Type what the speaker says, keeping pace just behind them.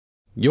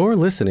You're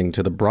listening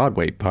to the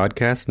Broadway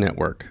Podcast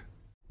Network.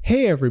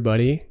 Hey,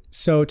 everybody.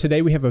 So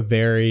today we have a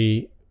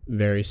very,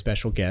 very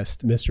special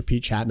guest. Mr.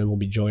 Pete Chapman will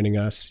be joining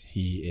us.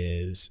 He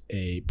is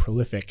a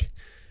prolific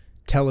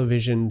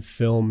television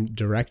film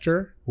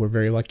director. We're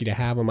very lucky to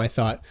have him. I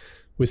thought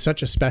with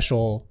such a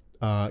special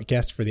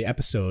guest for the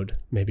episode,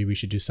 maybe we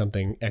should do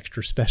something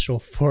extra special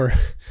for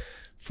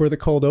the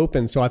cold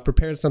open. So I've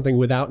prepared something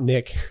without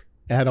Nick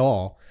at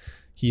all.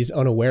 He's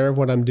unaware of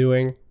what I'm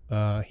doing.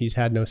 He's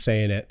had no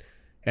say in it,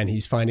 and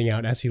he's finding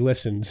out as he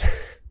listens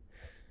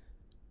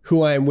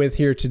who I am with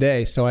here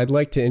today. So I'd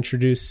like to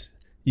introduce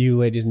you,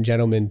 ladies and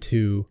gentlemen,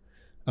 to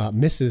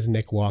Mrs.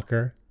 Nick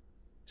Walker,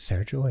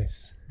 Sarah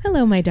Joyce.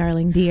 Hello, my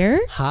darling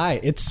dear. Hi,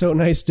 it's so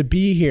nice to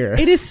be here.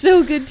 It is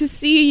so good to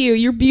see you.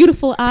 Your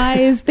beautiful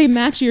eyes, they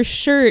match your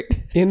shirt.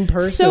 In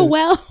person. So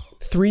well.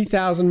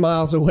 3,000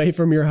 miles away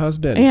from your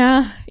husband.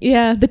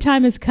 Yeah, the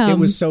time has come. It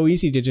was so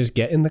easy to just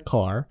get in the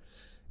car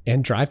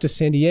and drive to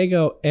San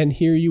Diego, and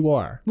here you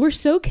are. We're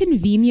so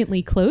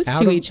conveniently close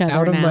to each other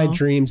now. Out of my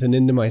dreams and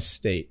into my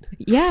state.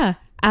 Yeah,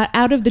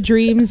 out of the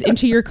dreams,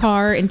 into your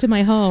car, into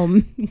my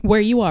home,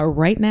 where you are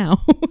right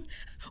now.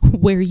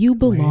 Where you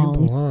belong.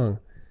 Where you belong.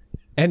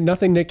 And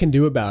nothing Nick can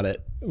do about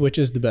it, which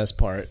is the best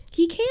part.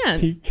 He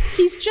can't.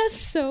 He's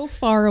just so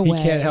far away.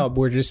 He can't help.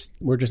 We're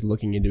just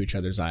looking into each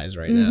other's eyes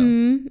right now.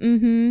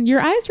 Mm-hmm. Your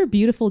eyes are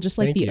beautiful, just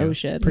like Thank the you.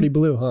 ocean. Pretty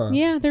blue, huh?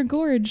 Yeah, they're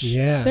gorge.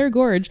 Yeah. They're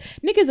gorge.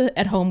 Nick is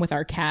at home with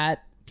our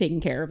cat,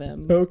 taking care of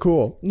him. Oh,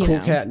 cool. You Cool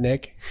know. cat,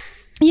 Nick.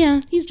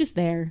 Yeah, he's just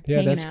there.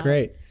 Yeah, that's out.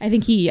 great. I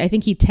think he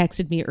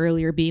texted me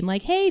earlier being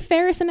like, "Hey,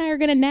 Ferris and I are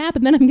going to nap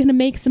and then I'm going to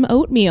make some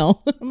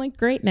oatmeal." I'm like,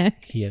 "Great,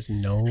 Nick." He has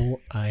no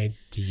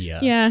idea.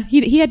 Yeah,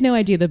 he had no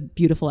idea the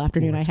beautiful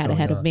afternoon What's I had going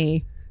ahead on. of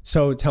me.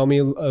 So tell me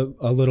a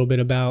little bit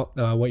about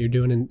what you're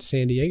doing in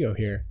San Diego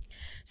here.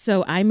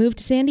 So I moved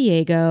to San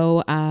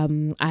Diego.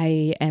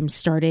 I am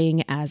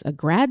starting as a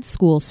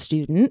graduate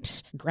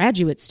student.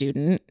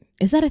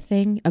 Is that a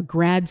thing? A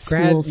grad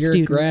school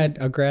student? You're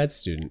a grad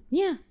student.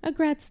 Yeah, a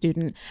grad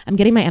student. I'm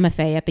getting my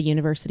MFA at the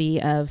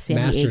University of San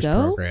Master's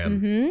Diego.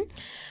 program.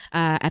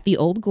 At the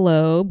Old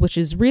Globe, which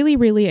is really,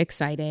 really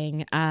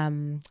exciting.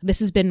 This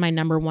has been my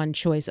number one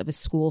choice of a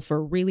school for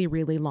a really,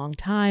 really long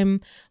time.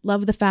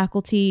 Love the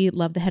faculty,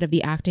 love the head of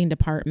the acting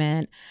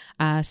department.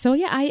 So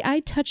yeah,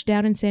 I touched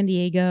down in San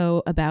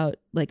Diego about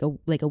like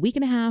a week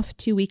and a half,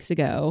 2 weeks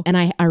ago, and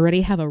I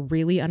already have a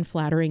really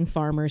unflattering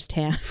farmer's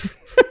tan.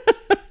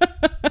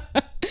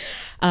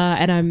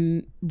 And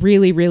I'm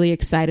really, really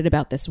excited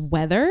about this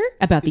weather,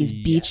 about these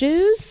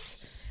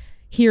beaches.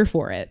 Here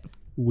for it.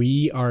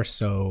 We are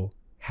so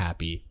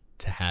happy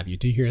to have you.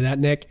 Do you hear that,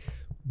 Nick?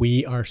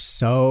 We are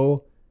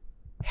so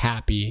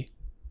happy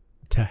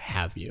to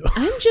have you.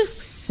 I'm just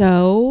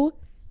so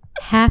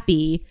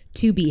happy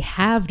to be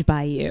halved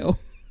by you.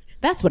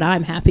 That's what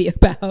I'm happy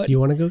about. Do you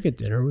want to go get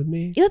dinner with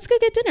me? Yeah, let's go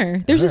get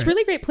dinner. There's All this right.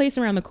 really great place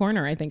around the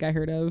corner I think I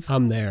heard of.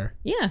 I'm there.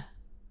 Yeah.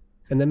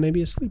 And then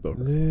maybe a sleepover.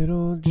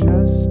 Little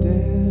justice,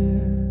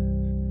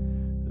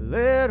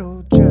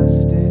 little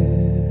justice,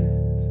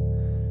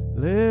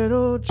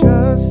 little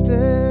justice.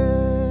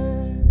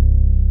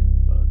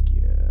 Fuck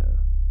yeah.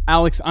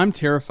 Alex, I'm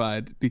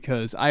terrified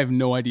because I have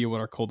no idea what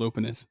our cold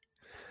open is.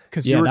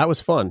 Yeah, that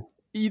was fun.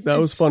 That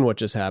was it's- fun what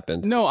just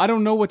happened. No, I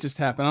don't know what just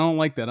happened. I don't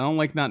like that. I don't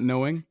like not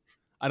knowing.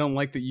 I don't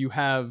like that you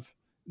have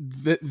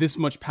this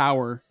much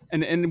power.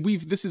 And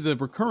this is a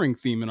recurring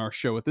theme in our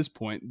show at this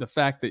point. The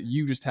fact that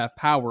you just have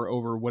power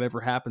over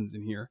whatever happens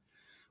in here,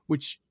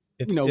 which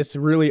It's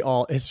really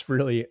all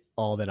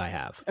that I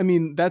have. I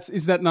mean,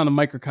 is that not a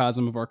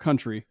microcosm of our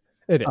country?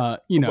 It is.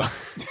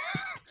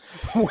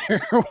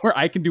 Where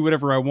I can do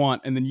whatever I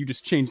want, and then you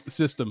just change the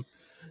system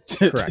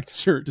Correct.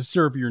 to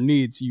serve your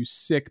needs, you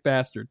sick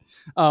bastard.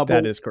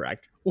 That is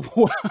correct.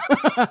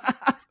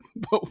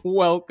 But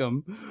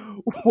welcome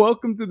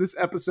to this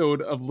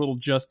episode of Little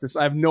Justice.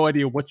 I have no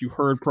idea what you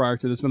heard prior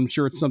to this, but I'm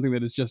sure it's something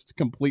that is just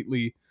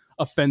completely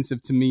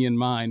offensive to me and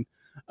mine.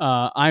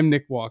 I'm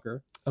Nick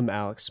Walker. I'm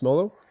Alex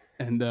Smolo.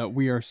 And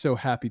we are so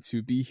happy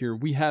to be here.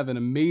 We have an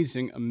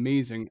amazing,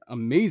 amazing,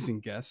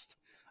 amazing guest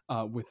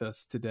with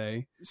us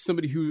today.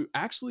 Somebody who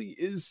actually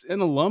is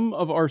an alum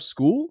of our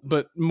school,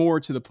 but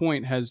more to the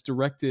point, has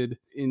directed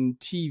in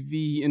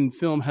TV, in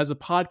film, has a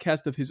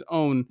podcast of his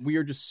own. We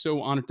are just so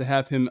honored to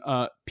have him.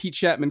 Pete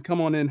Chapman, come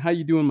on in. How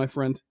you doing, my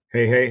friend?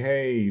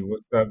 Hey.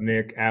 What's up,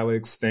 Nick?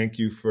 Alex, thank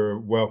you for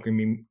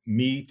welcoming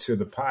me to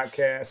the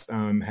podcast.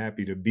 I'm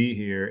happy to be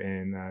here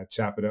and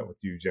chop it up with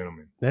you,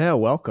 gentlemen. Yeah,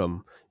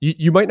 welcome.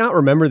 You might not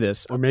remember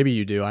this, or maybe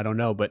you do, I don't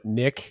know, but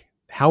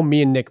how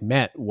me and Nick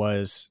met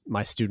was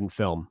my student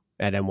film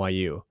at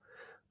NYU,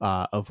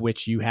 of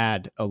which you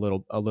had a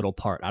little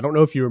part. I don't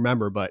know if you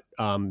remember, but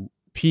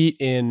Pete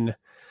in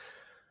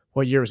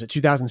what year was it?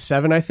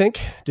 2007, I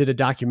think, did a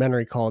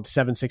documentary called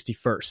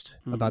 761st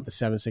about the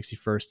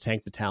 761st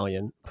Tank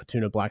Battalion,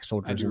 platoon of black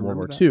soldiers in World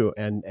War II.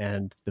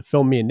 And the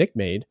film me and Nick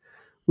made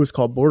was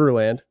called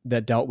Borderland,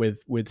 that dealt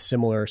with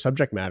similar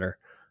subject matter.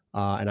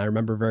 And I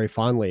remember very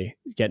fondly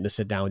getting to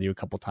sit down with you a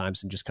couple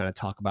times and just kind of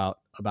talk about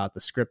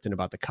the script and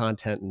about the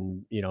content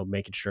and,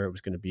 making sure it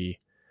was going to be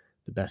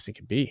the best it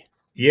could be.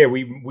 Yeah,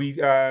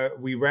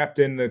 we wrapped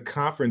in the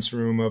conference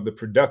room of the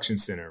production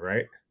center,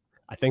 right?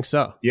 I think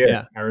so.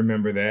 Yeah. I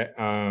remember that.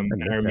 That And I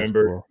makes sense.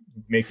 remember Cool.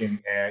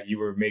 you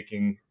were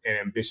making an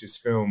ambitious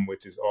film,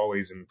 which is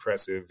always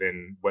impressive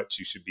and what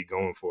you should be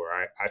going for.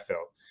 I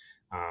felt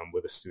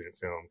with a student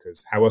film,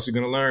 because how else are you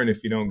going to learn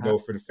if you don't go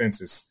for the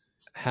fences?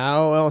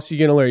 How else are you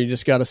going to learn? You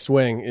just got to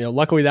swing.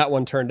 Luckily that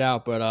one turned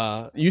out,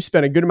 but you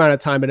spent a good amount of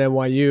time at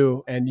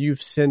NYU, and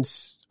you've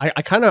since,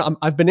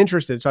 I've been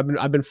interested. So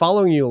I've been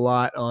following you a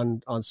lot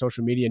on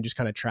social media and just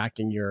kind of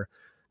tracking your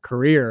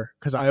career,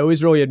 because I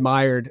always really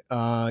admired,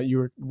 you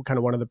were kind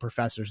of one of the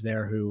professors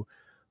there who,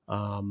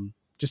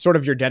 just sort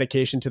of your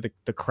dedication to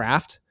the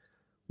craft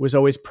was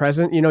always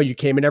present. You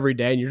came in every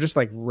day and you're just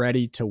like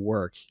ready to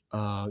work.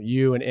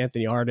 You and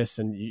Anthony Artis,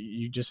 and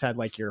you just had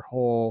like your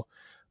whole,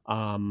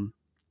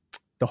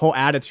 the whole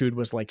attitude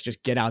was like,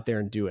 just get out there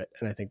and do it.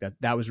 And I think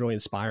that was really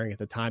inspiring at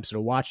the time. So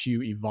to watch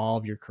you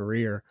evolve your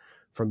career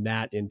from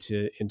that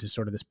into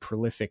sort of this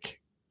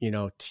prolific,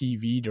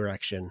 TV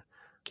direction.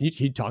 Can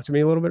you talk to me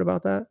a little bit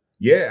about that?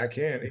 Yeah, I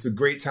can. It's a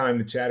great time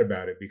to chat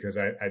about it, because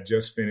I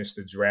just finished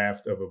the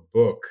draft of a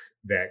book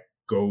that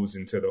goes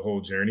into the whole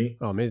journey.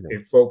 Oh, amazing.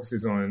 It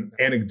focuses on,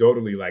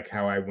 anecdotally, like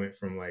how I went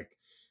from like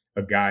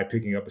a guy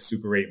picking up a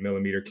Super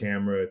 8mm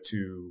camera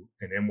to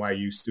an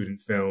NYU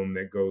student film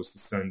that goes to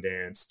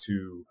Sundance,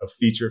 to a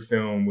feature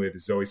film with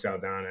Zoe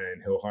Saldana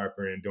and Hill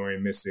Harper and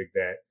Dorian Missick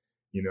that,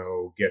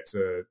 gets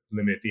a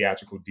limited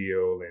theatrical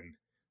deal, and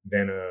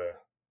then a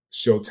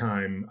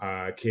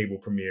Showtime cable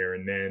premiere,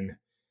 and then,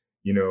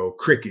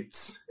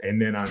 crickets.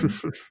 And then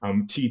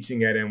I'm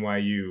teaching at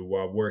NYU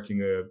while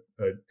working a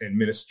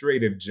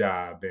administrative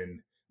job,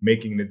 and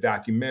making the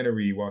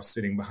documentary while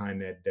sitting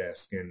behind that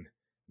desk, and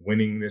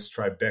winning this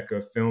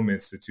Tribeca Film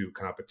Institute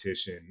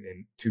competition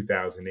in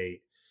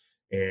 2008.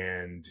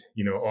 And,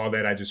 all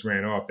that I just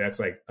ran off, that's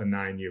like a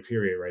 9-year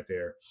period right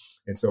there.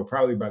 And so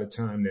probably by the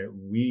time that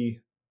we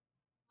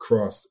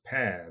crossed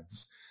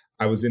paths,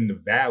 I was in the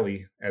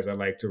valley, as I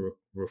like to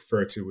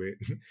refer to it,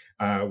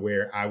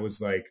 where I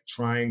was like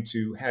trying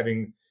to,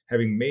 having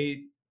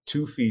made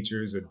 2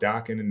 features, a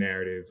doc and a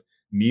narrative,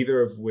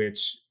 neither of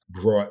which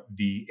brought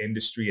the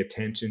industry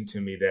attention to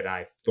me that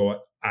I thought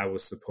I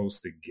was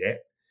supposed to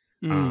get.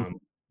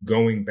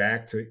 Going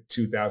back to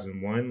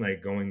 2001,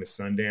 like going to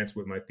Sundance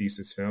with my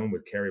thesis film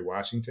with Kerry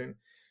Washington,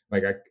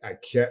 like I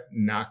kept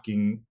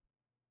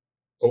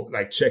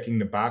checking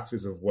the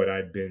boxes of what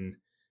I'd been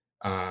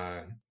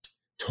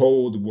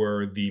told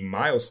were the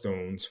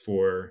milestones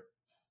for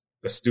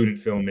a student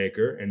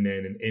filmmaker, and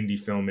then an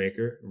indie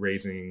filmmaker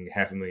raising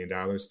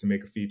 $500,000 to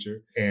make a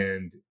feature.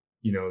 And,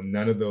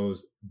 none of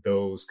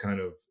those kind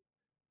of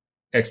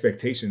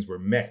expectations were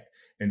met.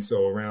 And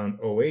so around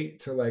 2008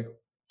 to like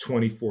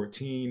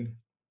 2014,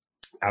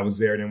 I was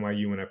there at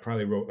NYU, and I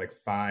probably wrote like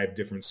 5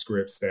 different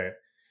scripts that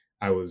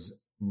I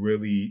was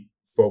really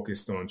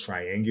focused on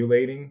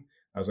triangulating.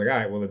 I was like, all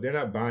right, well, if they're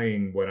not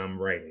buying what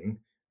I'm writing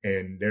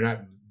and they're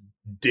not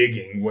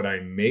digging what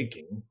I'm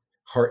making,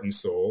 heart and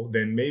soul,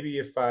 then maybe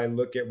if I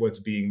look at what's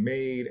being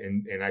made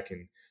and I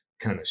can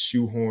kind of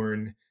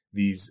shoehorn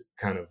these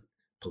kind of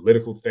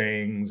political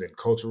things and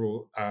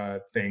cultural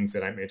things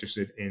that I'm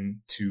interested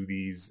in to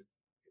these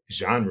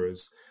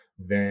genres,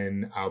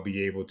 then I'll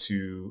be able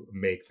to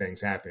make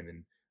things happen.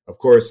 And of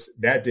course,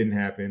 that didn't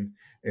happen.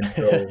 And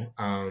so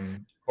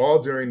all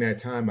during that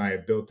time, I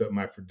had built up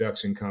my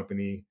production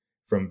company,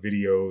 from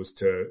videos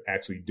to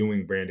actually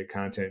doing branded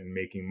content and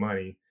making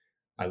money.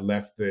 I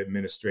left the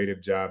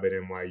administrative job at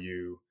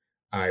NYU.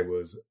 I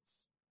was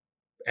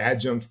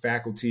adjunct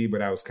faculty,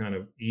 but I was kind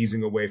of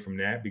easing away from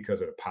that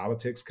because of the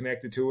politics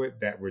connected to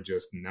it that were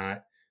just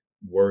not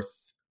worth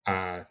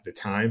the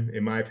time,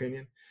 in my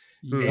opinion.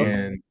 Yep.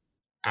 And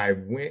I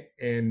went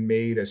and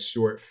made a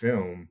short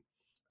film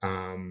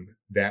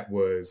that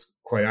was,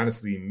 quite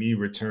honestly, me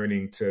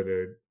returning to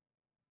the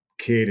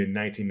kid in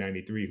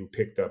 1993 who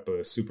picked up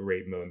a Super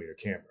 8mm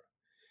camera.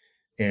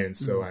 And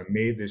so I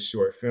made this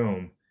short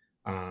film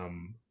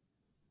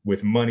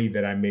with money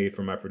that I made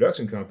from my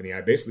production company.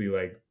 I basically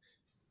like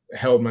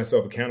held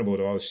myself accountable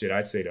to all the shit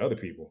I'd say to other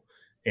people.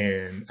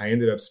 And I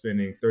ended up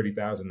spending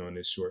 $30,000 on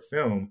this short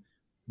film,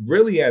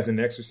 really as an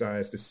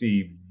exercise to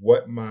see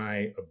what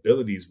my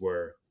abilities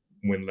were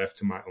when left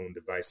to my own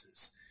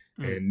devices.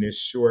 And this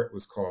short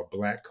was called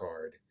Black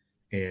Card,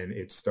 and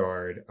it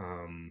starred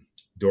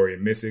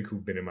Dorian Missick,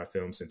 who'd been in my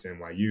film since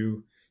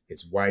NYU,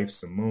 his wife,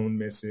 Simone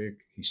Missick,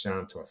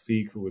 Hisham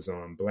Tawfiq, who was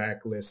on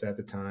Blacklist at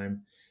the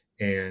time.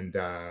 And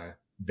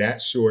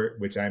that short,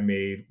 which I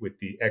made with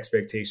the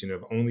expectation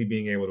of only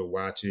being able to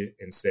watch it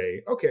and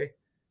say, okay,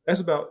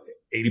 that's about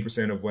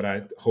 80% of what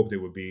I hoped it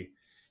would be,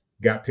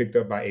 got picked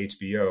up by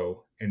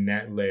HBO. And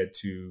that led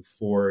to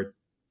 4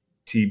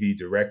 TV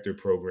director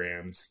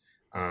programs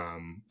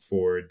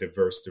for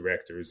diverse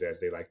directors, as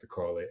they like to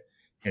call it.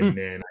 And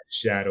then I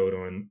shadowed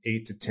on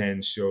 8 to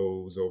 10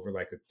 shows over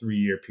like a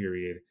 3-year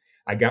period.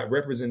 I got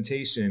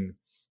representation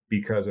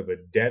because of a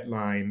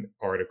Deadline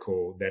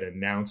article that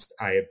announced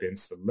I had been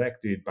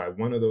selected by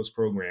one of those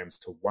programs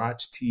to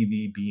watch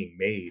TV being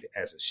made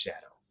as a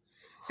shadow.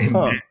 And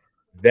Huh.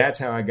 that's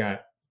how I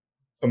got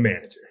a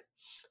manager.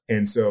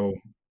 And so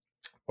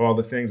all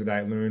the things that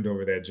I learned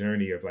over that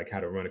journey of like how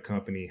to run a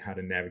company, how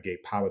to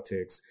navigate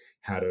politics,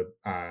 how to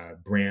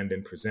brand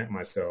and present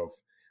myself,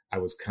 I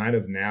was kind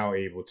of now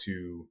able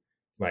to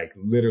like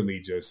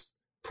literally just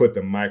put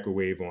the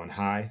microwave on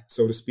high,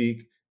 so to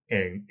speak,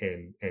 and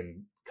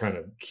kind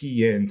of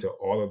key into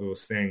all of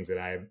those things that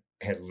I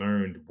had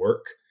learned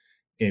work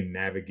in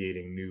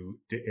navigating new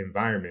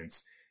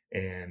environments.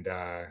 And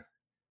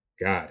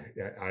God,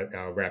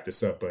 I'll wrap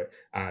this up, but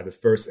the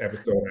first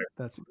episode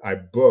That's I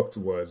booked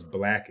was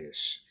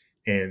Blackish.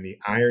 And the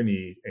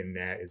irony in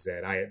that is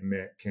that I had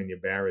met Kenya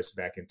Barris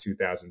back in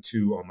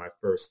 2002 on my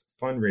first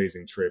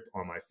fundraising trip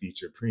on my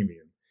feature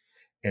premium.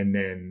 And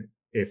then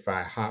if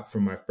I hop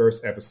from my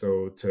first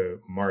episode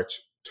to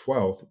March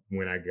 12th,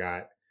 when I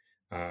got,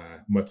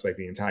 much like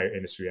the entire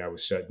industry, I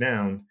was shut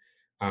down,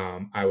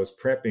 I was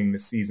prepping the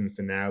season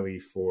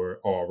finale for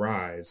All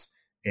Rise.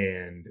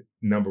 And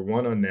number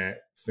one on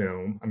that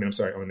on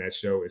that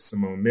show is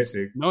Simone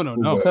Missick, no.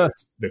 who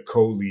was the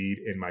co-lead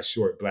in my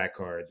short Black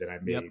Card that I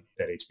made Yep.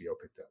 that HBO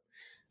picked up.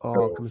 All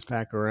So comes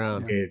back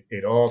around.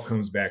 it all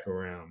comes back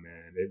around,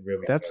 man. It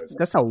really does.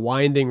 That's a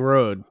winding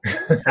road.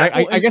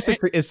 I guess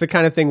it's the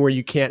kind of thing where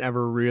you can't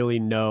ever really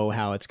know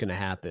how it's going to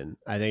happen.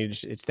 I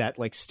think it's that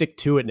like stick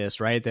to itness,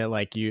 right? That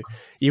like you,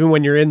 even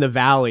when you're in the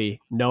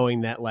valley,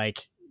 knowing that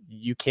like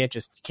you can't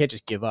just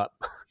give up.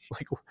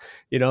 Like,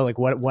 you know, like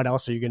what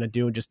else are you going to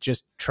do? And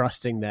just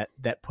trusting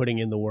that putting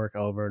in the work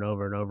over and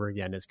over and over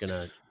again is going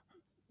to,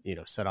 you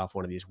know, set off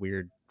one of these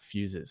weird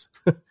fuses.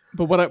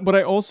 But what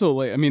I also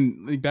like, I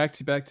mean, like back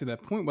to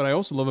that point, what I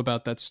also love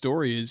about that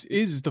story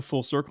is the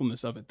full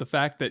circleness of it. The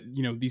fact that,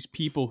 you know, these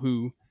people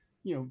who,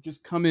 you know,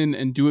 just come in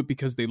and do it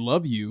because they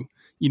love you,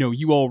 you know,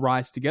 you all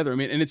rise together. I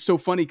mean, and it's so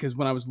funny because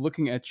when I was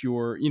looking at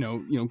your, you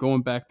know,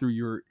 going back through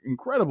your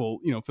incredible,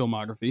 you know,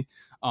 filmography,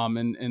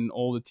 and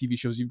all the TV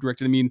shows you've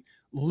directed, I mean,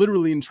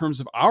 literally in terms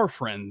of our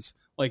friends,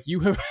 like you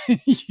have,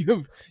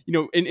 you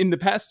know, in the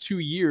past 2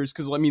 years,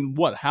 because I mean,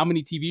 how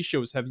many TV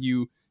shows have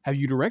you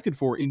directed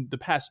for in the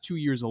past 2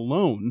 years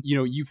alone? You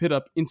know, you've hit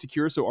up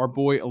Insecure. So our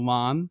boy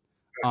Alon,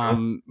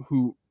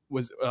 who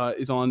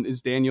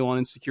is Daniel on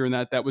Insecure, and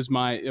that was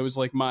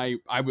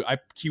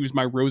he was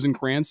my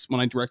Rosencrantz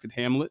when I directed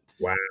Hamlet.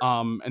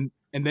 Wow. And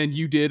then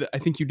I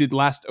think you did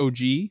Last OG.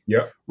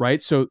 Yep.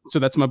 Right. So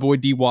that's my boy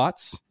D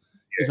Watts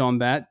is on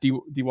that. D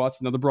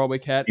Watts, another Broadway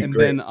cat. He's and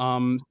great. Then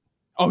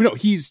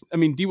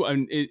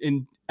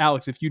and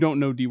Alex, if you don't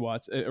know D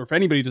Watts, or if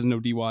anybody doesn't know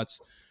D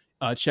Watts,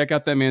 check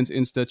out that man's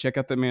Insta, check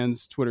out that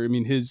man's Twitter. I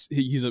mean, he's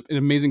an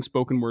amazing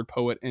spoken word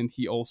poet, and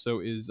he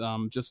also is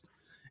just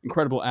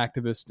incredible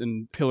activist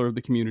and pillar of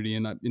the community.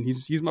 And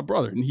he's my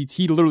brother, and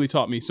he literally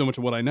taught me so much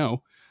of what I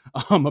know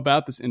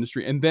about this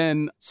industry. And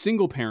then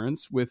Single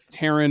Parents with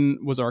Taron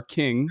was our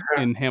king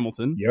in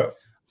Hamilton. Yep.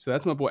 So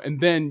that's my boy.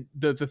 And then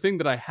the thing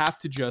that I have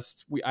to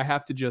just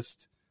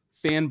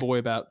fanboy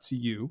about to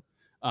you.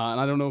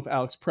 And I don't know if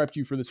Alex prepped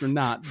you for this or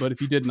not, but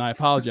if you didn't, I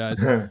apologize.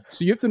 So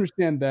you have to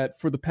understand that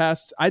for the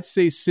past, I'd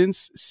say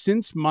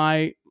since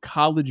my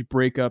college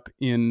breakup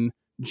in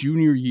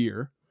junior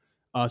year,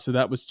 so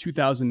that was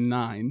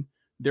 2009,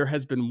 there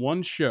has been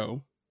one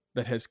show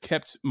that has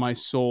kept my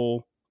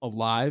soul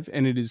alive,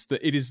 and it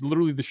is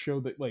literally the show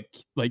that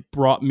like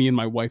brought me and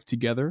my wife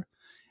together,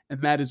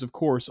 and that is, of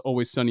course,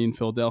 Always Sunny in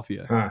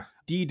Philadelphia.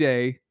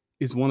 D-Day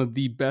is one of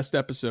the best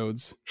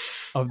episodes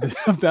of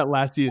that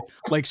last year.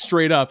 Like,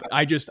 straight up,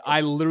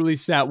 I literally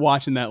sat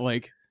watching that.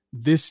 Like,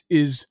 this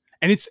is,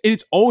 and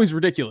it's always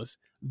ridiculous.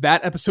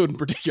 That episode in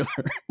particular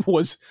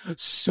was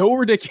so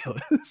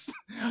ridiculous.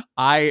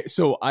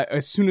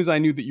 As soon as I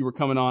knew that you were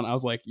coming on, I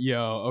was like,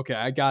 yo, okay,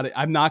 I got it.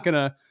 I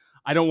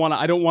don't want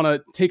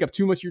to take up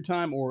too much of your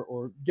time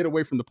or get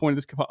away from the point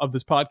of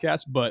this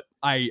podcast, but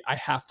I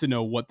have to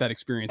know what that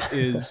experience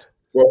is.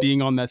 Well,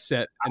 being on that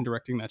set and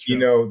directing that show. You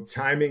know,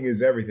 timing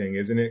is everything,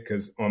 isn't it?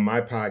 Because on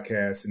my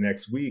podcast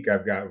next week,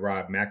 I've got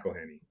Rob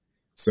McElhenney.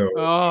 So,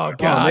 God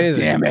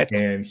damn it!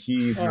 And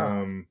he's,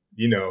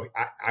 you know,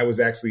 I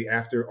was actually,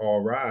 after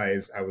All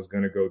Rise, I was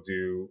going to go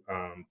do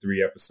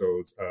 3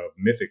 episodes of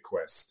Mythic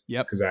Quest.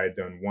 Yep. Because I had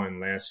done 1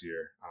 last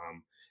year.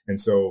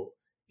 And so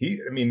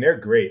they're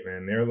great,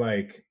 man. They're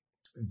like,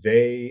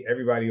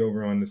 everybody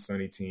over on the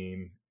Sunny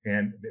team,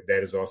 and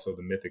that is also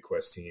the Mythic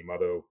Quest team,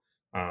 although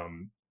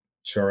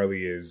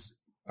Charlie is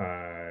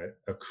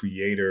a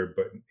creator,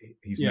 but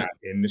he's not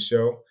in the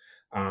show.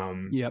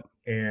 Yep.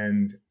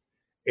 And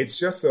it's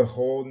just a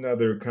whole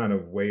nother kind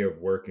of way of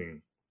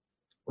working,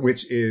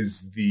 which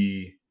is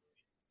the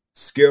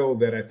skill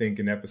that I think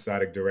an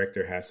episodic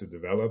director has to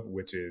develop,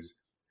 which is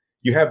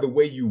you have the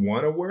way you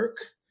want to work,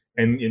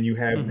 and you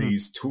have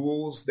these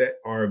tools that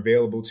are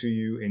available to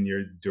you in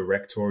your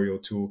directorial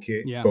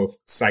toolkit, both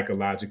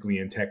psychologically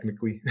and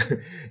technically.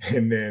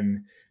 And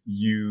then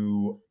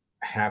you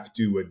have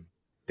to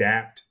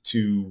adapt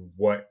to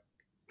what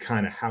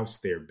kind of house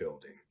they're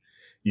building.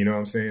 You know what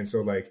I'm saying?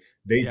 So like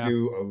they Yeah.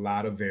 do a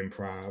lot of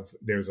improv.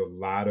 There's a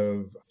lot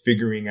of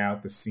figuring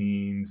out the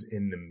scenes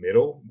in the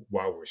middle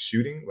while we're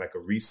shooting, like a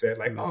reset,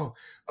 like,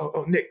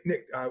 Nick,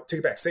 take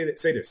it back. Say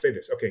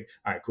this. Okay.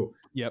 All right, cool.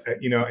 Yep.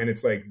 You know, and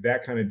it's like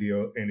that kind of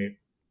deal. And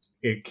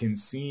it can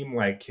seem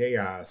like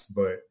chaos,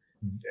 but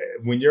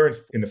when you're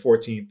in the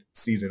 14th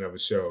season of a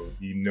show,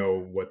 you know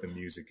what the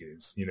music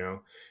is, you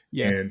know?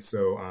 Yes. And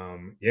so,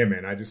 yeah,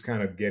 man, I just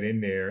kind of get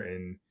in there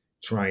and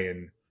try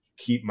and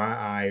keep my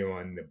eye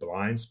on the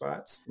blind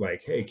spots.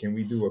 Like, hey, can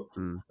we do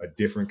a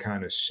different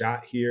kind of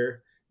shot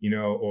here? You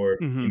know, or,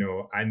 you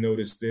know, I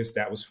noticed this,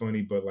 that was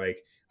funny, but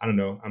like, I don't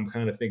know, I'm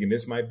kind of thinking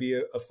this might be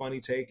a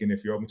funny take. And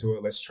if you're open to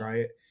it, let's try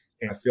it.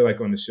 And I feel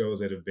like on the shows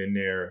that have been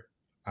there,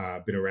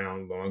 been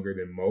around longer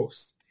than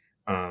most,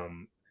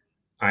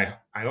 I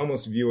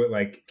almost view it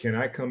like, can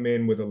I come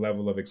in with a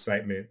level of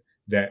excitement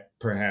that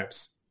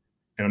perhaps,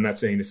 and I'm not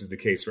saying this is the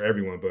case for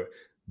everyone,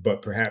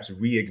 but perhaps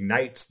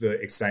reignites the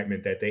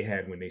excitement that they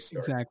had when they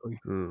started. Exactly.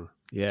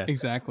 Yeah.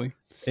 Exactly.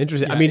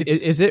 Interesting. Yeah, I mean,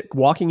 is it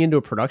walking into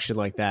a production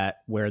like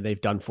that where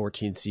they've done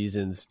 14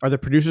 seasons? Are the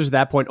producers at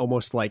that point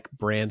almost like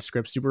brand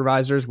script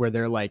supervisors where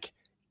they're like,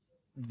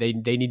 they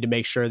need to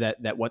make sure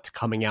that what's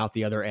coming out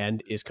the other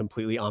end is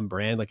completely on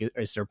brand? Like,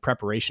 is there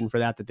preparation for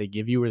that they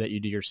give you or that you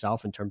do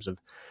yourself in terms of,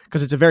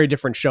 because it's a very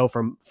different show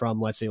from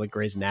let's say like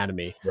Grey's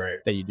Anatomy, right?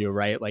 That you do,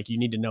 right? Like you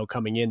need to know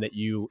coming in that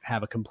you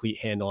have a complete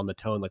handle on the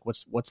tone. Like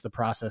what's the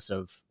process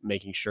of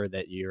making sure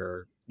that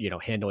you're, you know,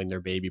 handling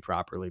their baby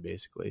properly,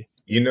 basically?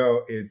 You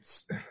know,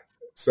 it's,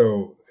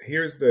 so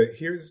here's,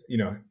 you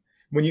know,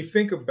 when you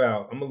think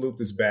about, I'm gonna loop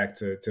this back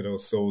to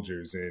those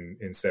soldiers in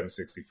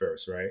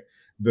 761st, right?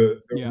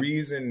 The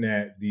reason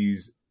that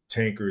these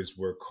tankers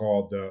were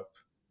called up,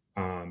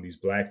 these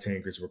black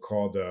tankers were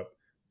called up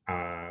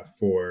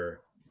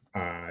for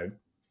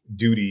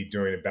duty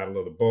during the Battle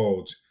of the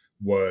Bulge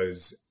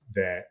was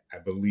that I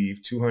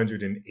believe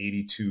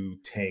 282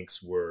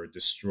 tanks were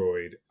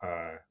destroyed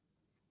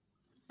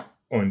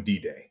on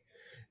D-Day.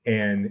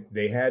 And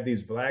they had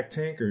these black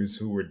tankers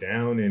who were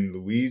down in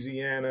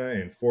Louisiana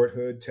and Fort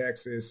Hood,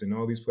 Texas, and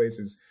all these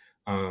places.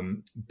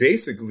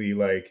 Basically,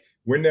 like,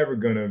 we're never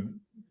going to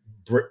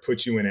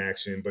put you in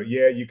action, but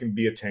yeah, you can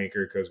be a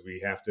tanker because we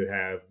have to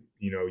have,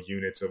 you know,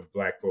 units of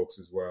black folks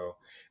as well.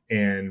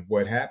 And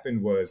what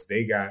happened was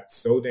they got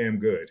so damn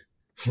good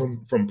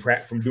from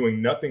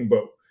doing nothing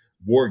but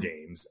war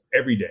games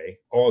every day,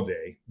 all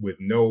day, with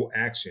no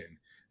action,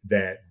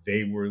 that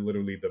they were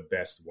literally the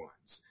best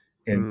ones.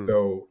 And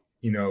so,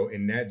 you know,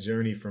 in that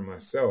journey for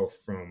myself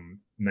from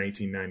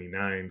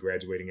 1999,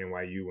 graduating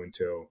NYU,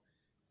 until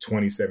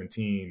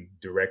 2017,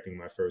 directing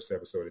my first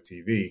episode of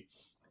TV,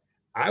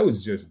 I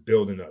was just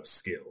building up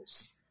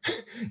skills.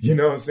 You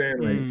know what I'm saying?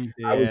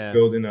 Like, I was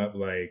building up,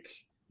 like,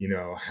 you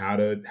know, how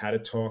to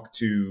talk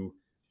to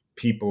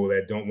people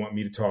that don't want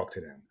me to talk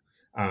to them,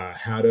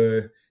 how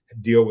to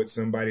deal with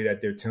somebody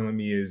that they're telling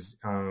me is,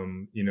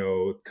 you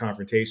know,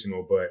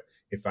 confrontational, but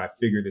if I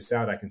figure this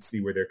out, I can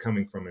see where they're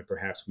coming from, and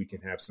perhaps we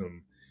can have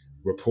some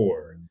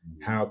rapport.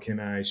 How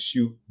can I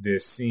shoot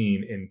this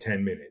scene in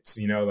 10 minutes?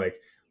 You know, like,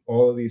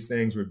 all of these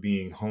things were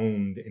being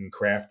honed and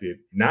crafted,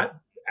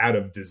 not out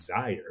of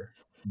desire,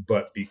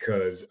 but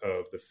because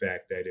of the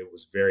fact that it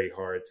was very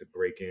hard to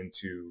break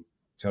into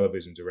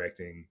television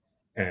directing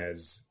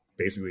as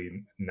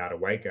basically not a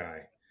white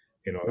guy,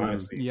 in all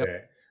honesty.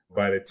 That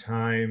by the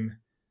time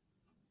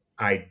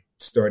I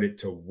started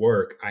to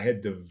work, I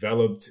had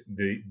developed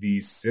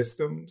these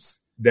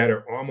systems that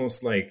are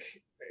almost like,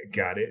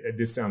 God,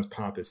 this sounds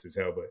pompous as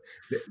hell,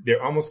 but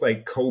they're almost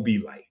like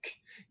Kobe-like.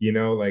 You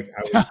know, like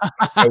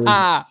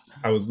I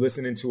was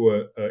listening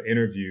to a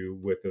interview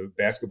with a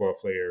basketball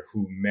player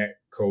who met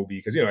Kobe,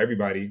 because, you know,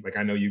 everybody, like,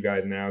 I know you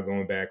guys now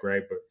going back,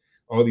 right? But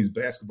all these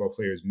basketball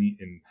players meet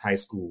in high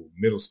school,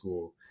 middle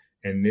school.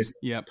 And this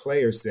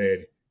player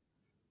said,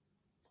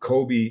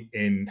 Kobe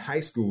in high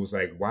school was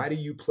like, why do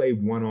you play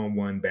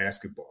one-on-one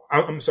basketball?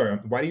 I'm sorry,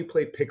 why do you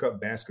play pickup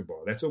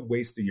basketball? That's a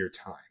waste of your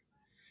time.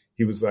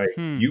 He was like,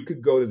 you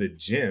could go to the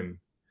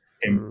gym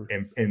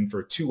and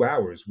for 2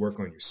 hours work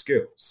on your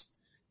skills.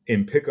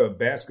 In pickup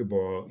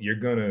basketball, you're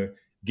gonna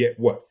get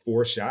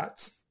 4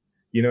 shots?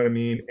 You know what I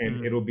mean?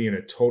 And it'll be in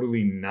a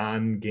totally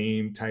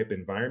non-game type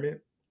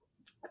environment.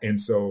 And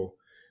so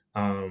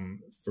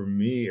for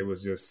me, it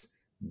was just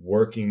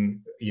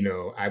working. You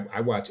know,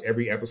 I watch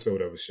every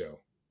episode of a show.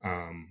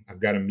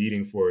 I've got a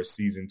meeting for a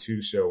season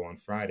 2 show on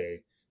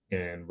Friday.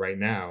 And right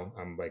now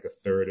I'm like a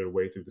third of the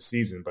way through the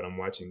season, but I'm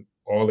watching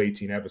all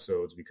 18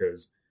 episodes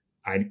because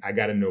I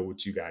got to know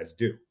what you guys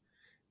do.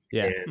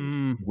 Yeah.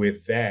 And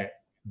with that,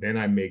 then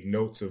I make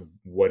notes of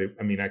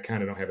I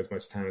kind of don't have as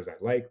much time as I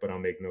like, but I'll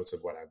make notes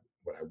of what I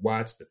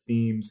watched, the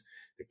themes,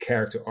 the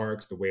character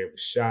arcs, the way it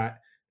was shot,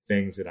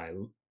 things that I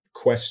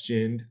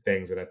questioned,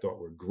 things that I thought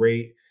were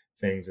great,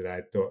 things that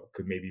I thought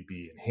could maybe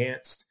be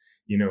enhanced,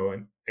 you know,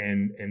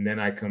 and then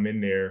I come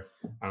in there,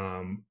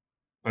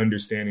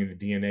 understanding the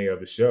DNA of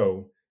the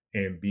show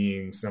and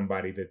being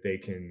somebody that they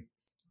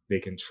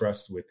can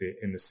trust with it,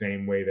 in the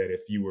same way that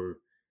if you were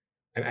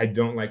and I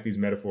don't like these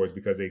metaphors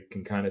because they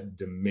can kind of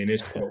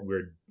diminish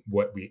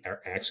what we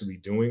are actually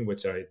doing,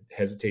 which I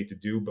hesitate to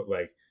do. But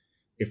like,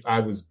 if I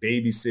was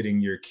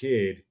babysitting your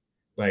kid,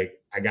 like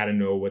I got to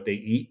know what they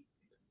eat.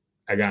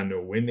 I got to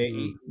know when they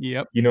eat.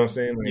 Yep. You know what I'm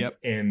saying? Like, Yep.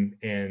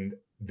 And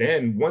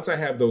then once I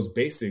have those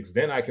basics,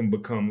 then I can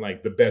become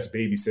like the best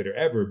babysitter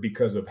ever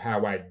because of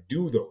how I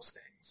do those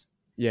things.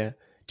 Yeah.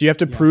 Do you have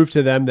to Yeah. prove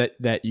to them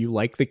that you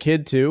like the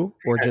kid too,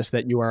 or just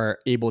that you are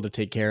able to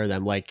take care of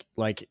them? Like,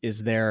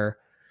 is there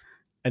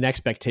an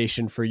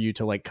expectation for you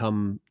to like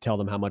come tell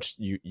them how much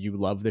you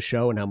love the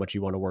show and how much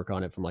you want to work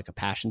on it from like a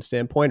passion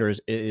standpoint, or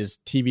is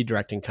TV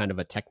directing kind of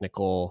a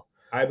technical?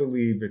 I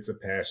believe it's a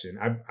passion.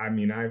 I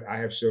mean, I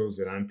have shows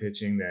that I'm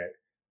pitching that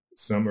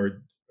some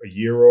are a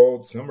year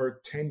old, some are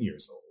 10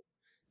 years old.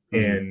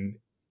 Mm-hmm. And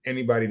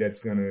anybody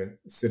that's going to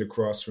sit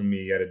across from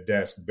me at a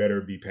desk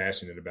better be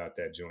passionate about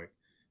that joint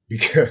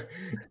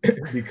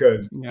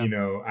because Yeah. you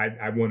know,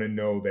 I want to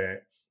know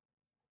that,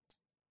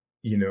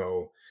 you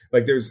know,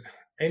 like there's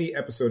any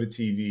episode of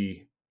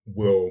TV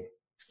will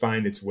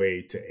find its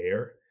way to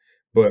air,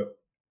 but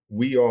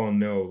we all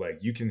know like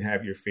you can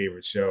have your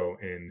favorite show,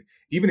 and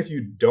even if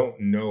you don't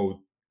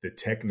know the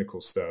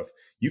technical stuff,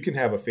 you can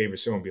have a favorite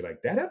show and be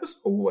like, that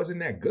episode wasn't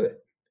that good.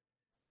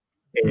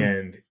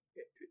 And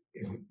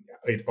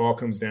it all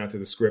comes down to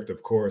the script,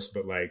 of course,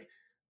 but like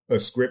a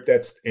script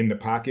that's in the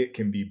pocket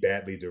can be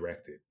badly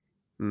directed.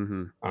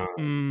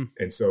 Mm-hmm.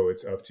 And so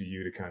it's up to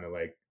you to kind of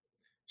like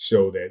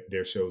show that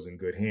their show's in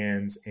good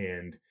hands.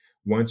 And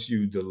once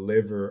you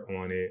deliver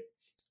on it,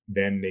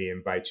 then they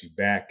invite you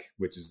back,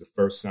 which is the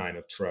first sign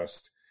of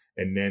trust.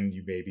 And then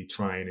you maybe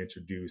try and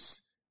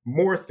introduce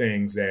more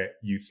things that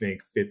you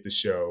think fit the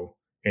show.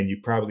 And you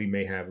probably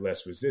may have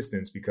less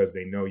resistance because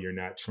they know you're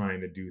not trying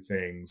to do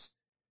things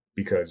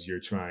because you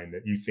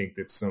think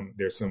that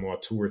there's some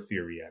auteur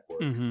theory at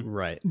work. Mhm.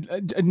 Right.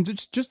 And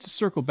just to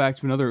circle back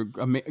to another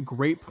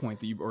great point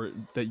that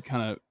you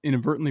kind of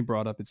inadvertently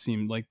brought up, it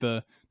seemed like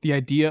the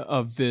idea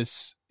of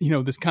this, you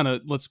know, this kind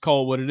of, let's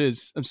call it what it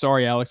is. I'm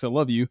sorry, Alex, I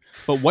love you,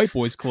 but white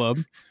boys club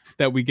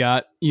that we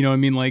got, you know what I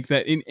mean? Like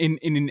that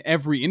in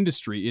every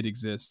industry it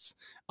exists.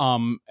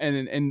 And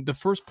the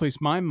first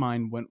place my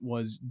mind went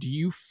was, do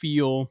you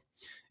feel,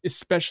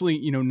 especially,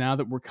 you know, now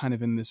that we're kind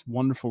of in this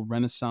wonderful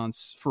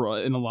renaissance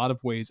in a lot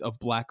of ways of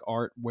Black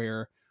art,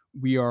 where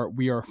we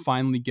are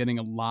finally getting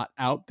a lot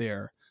out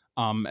there,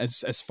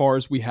 as far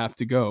as we have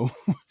to go.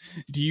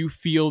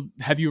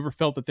 Have you ever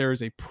felt that there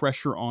is a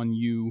pressure on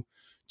you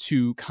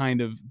to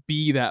kind of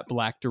be that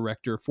Black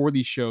director for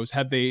these shows?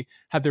 Have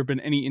there been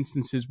any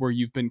instances where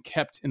you've been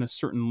kept in a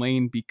certain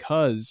lane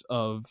because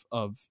of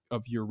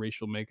your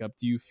racial makeup?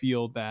 Do you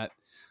feel that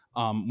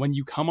when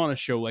you come on a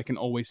show like an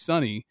Always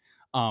Sunny,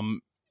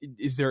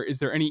 is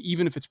there any,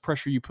 even if it's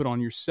pressure you put on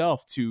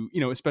yourself to,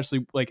 you know,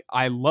 especially like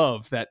I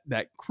love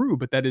that crew,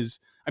 but that is,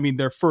 I mean,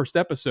 their first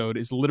episode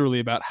is literally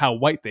about how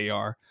white they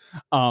are.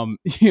 You know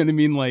what I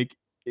mean? Like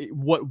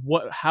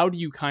how do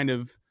you kind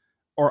of,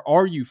 or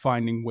are you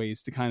finding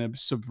ways to kind of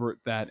subvert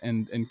that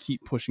and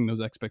keep pushing those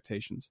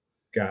expectations?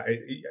 God,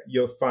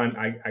 you'll find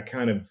I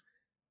kind of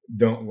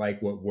don't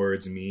like what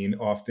words mean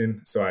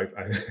often. So I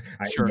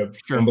end up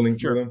stumbling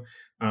through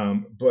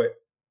them. But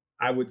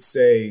I would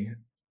say,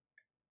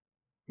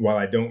 while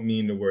I don't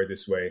mean the word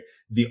this way,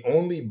 the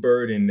only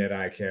burden that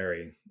I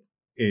carry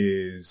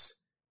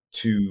is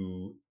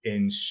to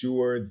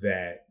ensure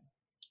that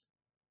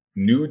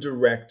new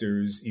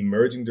directors,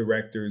 emerging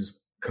directors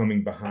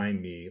coming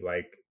behind me,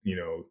 like, you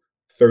know,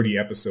 30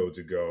 episodes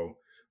ago,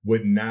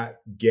 would not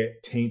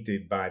get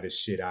tainted by the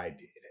shit I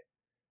did.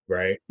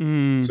 Right.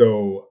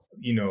 So,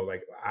 you know,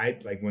 like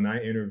when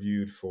I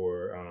interviewed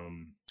for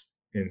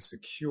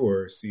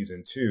Insecure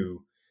season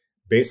 2,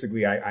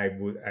 basically I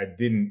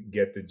didn't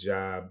get the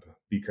job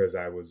because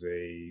I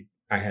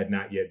had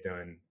not yet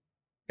done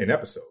an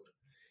episode.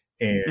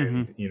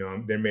 And, you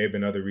know, there may have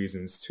been other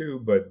reasons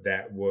too, but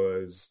that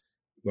was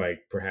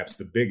like perhaps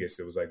the biggest.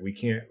 It was like, we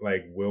can't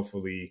like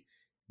willfully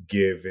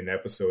give an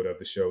episode of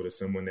the show to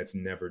someone that's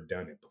never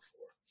done it before.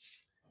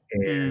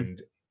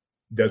 And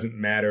doesn't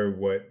matter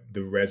what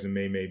the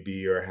resume may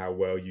be or how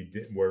well you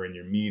were in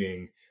your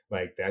meeting.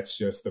 Like, that's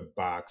just a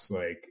box.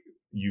 Like,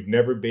 you've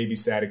never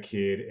babysat a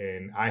kid,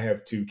 and I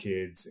have 2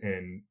 kids,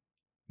 and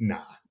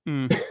nah.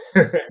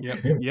 Yep.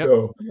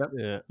 So,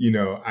 Yeah. you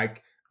know,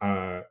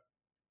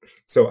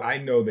 so I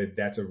know that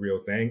that's a real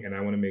thing, and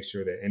I want to make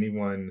sure that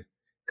anyone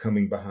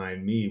coming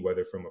behind me,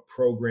 whether from a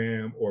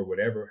program or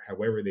whatever,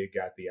 however they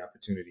got the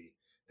opportunity,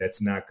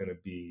 that's not going to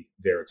be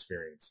their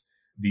experience.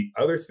 The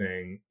other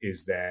thing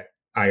is that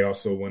I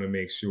also want to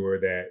make sure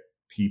that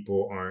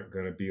people aren't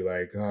going to be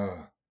like,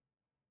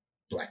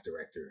 Black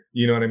director,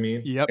 you know what I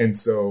mean? Yep. And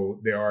so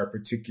there are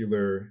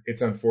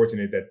it's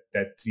unfortunate that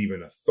that's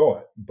even a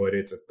thought, but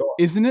it's a thought.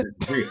 Isn't it?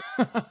 It's real,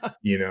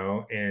 you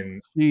know,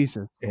 and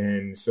Jesus.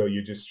 And so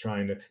you're just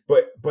trying to,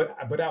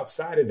 but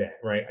outside of that,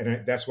 right?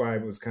 And that's why I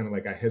was kind of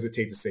like, I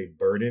hesitate to say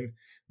burden.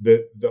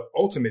 The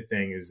ultimate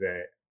thing is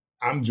that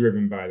I'm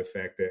driven by the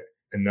fact that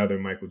another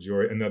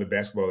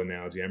basketball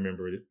analogy. I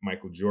remember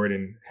Michael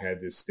Jordan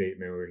had this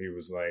statement where he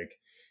was like,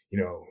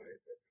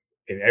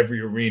 in every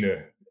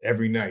arena,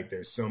 every night,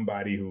 there's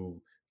somebody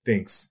who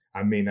thinks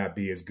I may not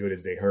be as good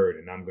as they heard,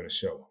 and I'm going to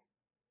show them.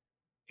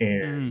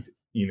 And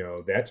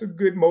that's a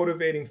good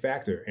motivating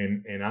factor.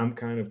 And I'm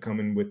kind of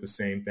coming with the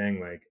same thing.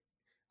 Like,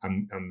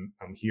 I'm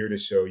here to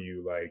show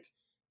you, like,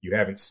 you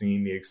haven't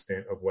seen the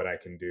extent of what I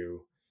can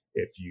do.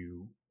 If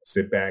you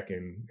sit back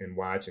and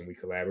watch and we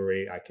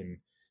collaborate, I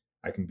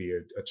can be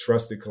a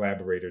trusted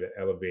collaborator to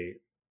elevate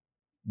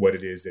what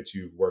it is that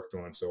you've worked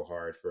on so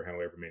hard for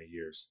however many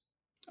years.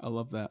 I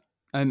love that.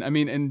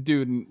 And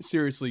dude,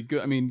 seriously,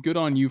 good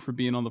on you for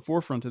being on the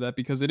forefront of that,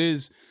 because it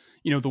is,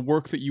 the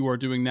work that you are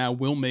doing now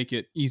will make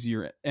it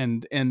easier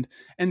and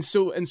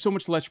so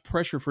much less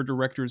pressure for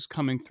directors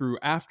coming through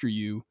after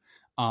you.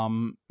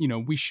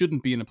 We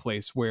shouldn't be in a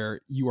place where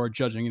you are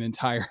judging an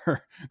entire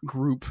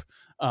group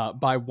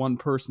by one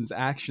person's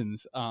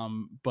actions.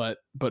 But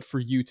for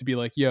you to be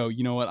like, yo,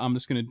 you know what, I'm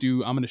going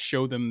to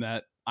show them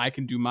that I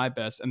can do my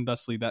best, and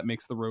thusly that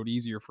makes the road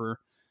easier for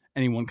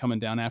anyone coming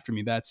down after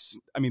me. That's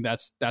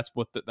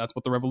what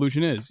the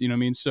revolution is. You know what I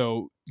mean?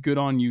 So good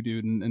on you,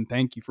 dude, and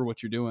thank you for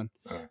what you're doing.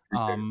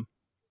 Man,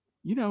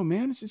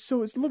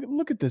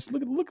 look at this.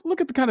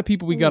 Look at the kind of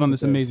people we got on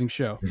this amazing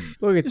show.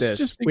 Look at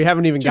this. We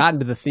haven't even gotten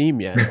to the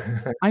theme yet.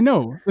 I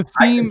know the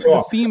theme.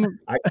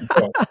 I can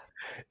talk.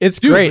 It's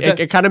great.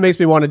 It kind of makes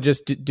me want to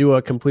just do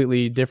a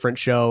completely different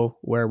show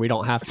where we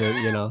don't have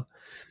to,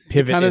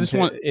 pivot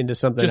into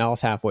something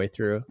else halfway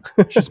through.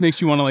 Just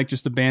makes you want to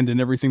just abandon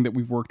everything that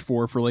we've worked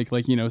for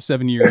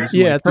 7 years.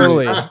 Yeah,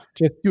 totally.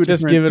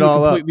 Just give it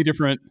all up. Completely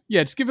different.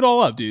 Yeah, just give it all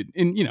up, dude.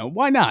 And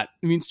why not?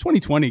 I mean, it's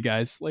 2020,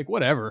 guys. Like,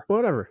 whatever. Throw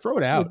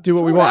it out. We'll do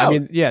what we want. I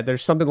mean, yeah,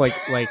 there's something like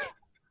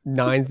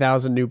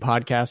 9,000 new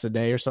podcasts a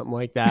day or something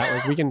like that.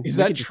 Like, we can. Is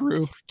that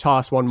true?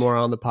 Toss one more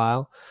on the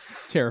pile.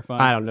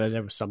 Terrifying. I don't know.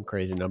 There was some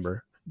crazy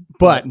number.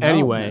 But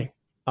anyway,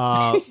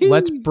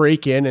 let's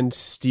break in and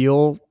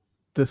steal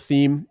the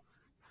theme.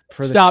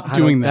 Stop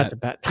doing that. That's a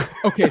bet.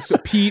 Okay, so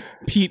Pete,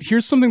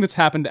 here's something that's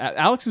happened.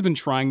 Alex has been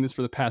trying this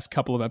for the past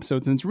couple of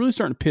episodes, and it's really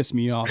starting to piss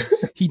me off.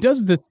 He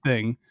does this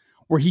thing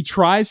where he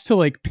tries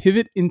to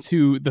pivot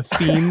into the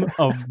theme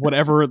of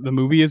whatever the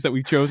movie is that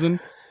we've chosen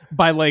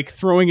by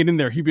throwing it in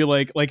there. He'd be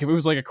like if it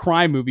was a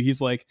crime movie,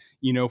 he's like,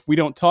 if we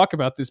don't talk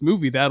about this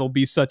movie, that'll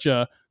be such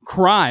a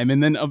crime.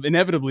 And then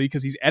inevitably,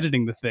 because he's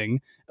editing the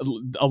thing,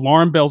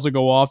 alarm bells will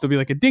go off. There'll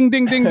be a ding,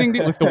 ding, ding, ding,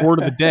 ding, like the word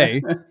of the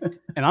day.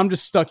 And I'm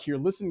just stuck here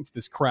listening to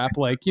this crap,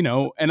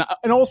 and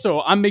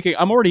also I'm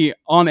already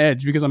on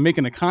edge because I'm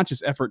making a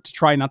conscious effort to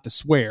try not to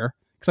swear,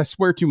 because I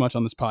swear too much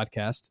on this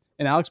podcast.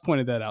 And Alex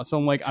pointed that out. So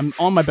I'm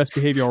on my best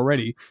behavior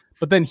already.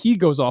 But then he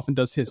goes off and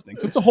does his thing.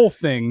 So it's a whole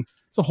thing.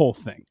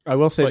 I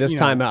will say this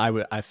time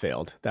I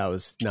failed. That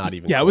was not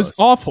even close. It was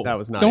awful. That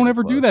was not. Don't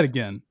ever do that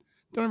again.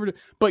 Don't ever do.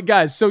 But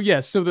guys, so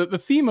the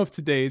theme of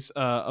today's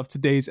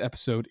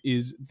episode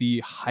is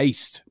the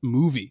heist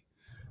movie.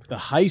 The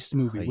heist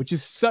movie, which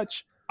is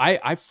such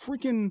I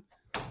freaking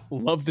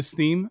love this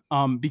theme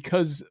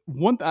because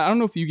I don't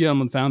know if you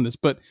gentlemen found this,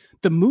 but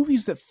the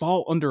movies that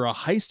fall under a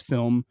heist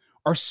film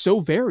are so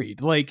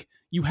varied.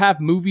 You have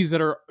movies that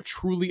are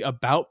truly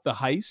about the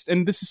heist,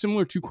 and this is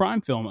similar to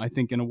crime film, I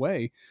think, in a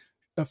way.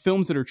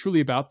 Films that are truly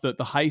about the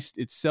heist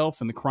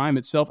itself and the crime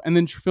itself, and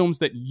then films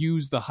that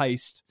use the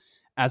heist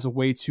as a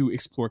way to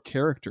explore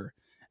character.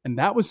 And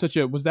that was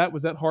was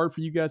that hard for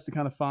you guys to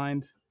kind of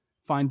find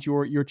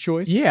your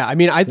choice? Yeah, I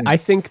mean, I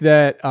think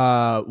that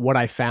what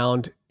I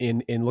found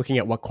in looking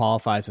at what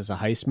qualifies as a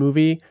heist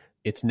movie,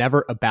 it's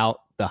never about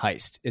the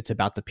heist. It's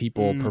about the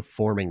people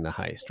performing the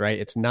heist, right?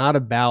 It's not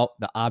about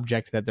the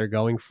object that they're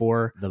going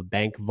for, the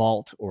bank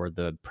vault or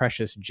the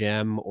precious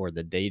gem or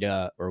the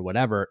data or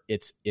whatever.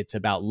 It's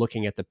about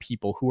looking at the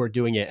people who are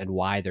doing it and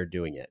why they're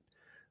doing it,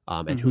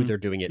 and who they're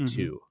doing it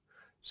to.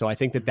 So I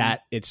think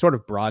that it sort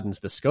of broadens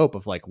the scope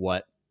of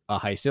what a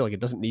heist is. It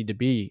doesn't need to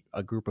be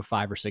a group of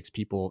 5 or 6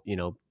 people,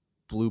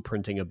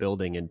 blueprinting a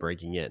building and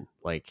breaking in.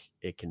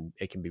 It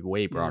can be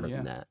way broader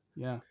than that.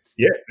 Yeah.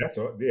 Yeah, that's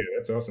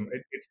awesome.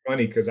 It's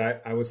funny because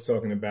I was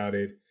talking about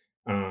it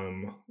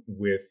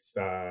with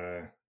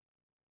I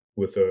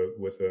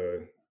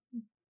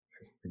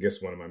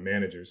guess one of my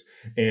managers,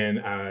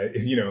 and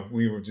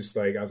we were just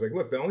I was like,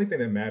 look, the only thing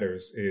that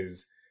matters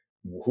is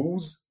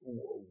who's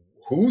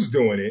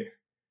doing it,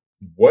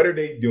 what are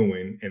they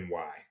doing, and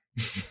why,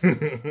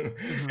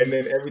 and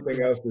then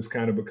everything else just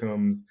kind of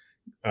becomes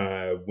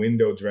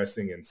window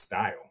dressing and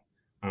style.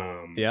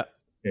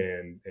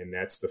 And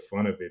that's the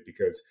fun of it,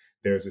 because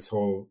there's this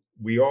whole,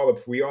 we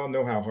all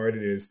know how hard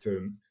it is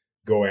to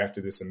go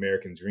after this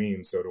American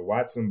dream. So to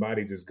watch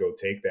somebody just go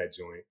take that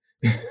joint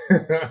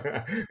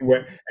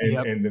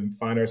and then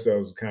find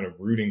ourselves kind of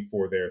rooting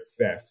for their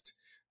theft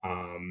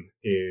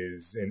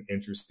is an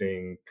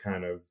interesting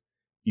kind of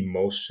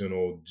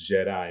emotional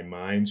Jedi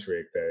mind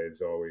trick that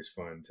is always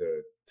fun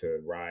to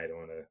ride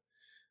on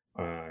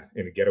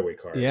in a getaway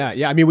car.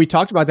 Yeah. I mean, we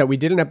talked about that. We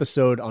did an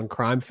episode on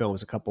crime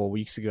films a couple of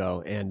weeks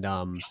ago, and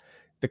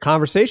the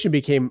conversation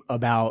became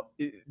about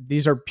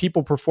these are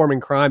people performing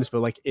crimes, but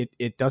like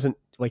it doesn't,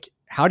 like,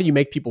 how do you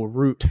make people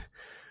root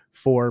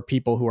for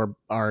people who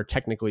are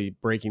technically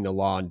breaking the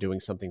law and doing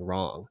something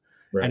wrong?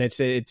 Right. And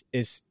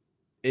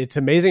it's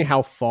amazing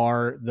how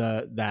far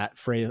that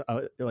phrase,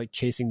 like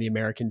chasing the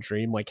American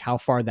dream, like how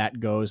far that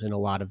goes in a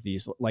lot of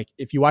these. Like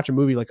if you watch a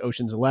movie like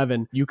Ocean's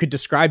 11, you could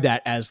describe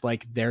that as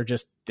like they're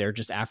just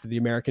after the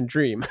American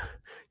dream.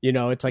 You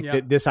know, it's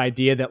like this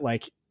idea that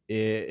like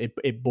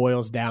it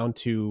boils down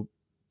to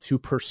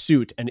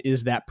pursuit, and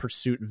is that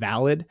pursuit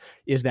valid?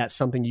 Is that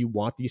something you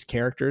want these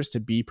characters to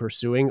be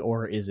pursuing,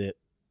 or is it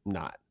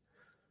not?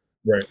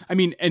 Right. I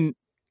mean, and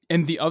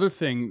the other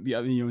thing,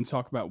 and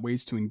talk about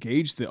ways to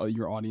engage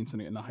your audience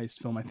in a heist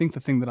film. I think the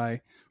thing that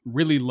I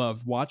really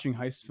loved watching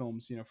heist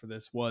films, for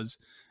this was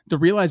the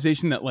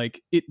realization that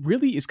like it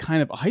really is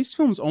kind of a heist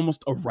film is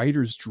almost a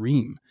writer's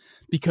dream,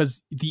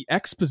 because the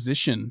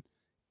exposition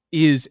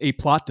is a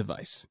plot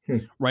device,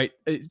 right?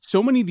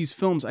 So many of these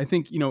films, I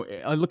think,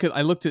 I looked at,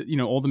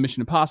 all the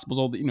Mission Impossibles,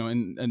 all the,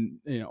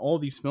 and all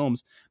these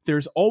films,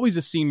 there's always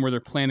a scene where they're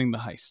planning the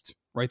heist,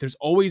 right? There's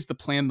always the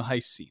plan the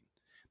heist scene.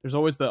 There's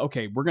always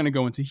okay, we're going to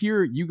go into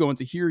here, you go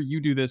into here,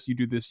 you do this, you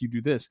do this, you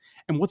do this.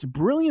 And what's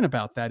brilliant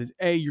about that is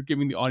you're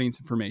giving the audience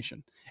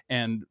information,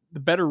 and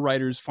the better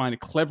writers find a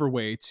clever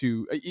way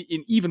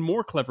an even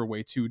more clever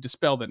way to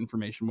dispel that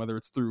information, whether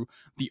it's through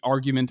the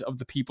argument of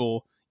the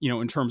people,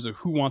 in terms of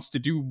who wants to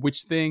do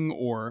which thing,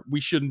 or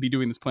we shouldn't be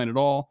doing this plan at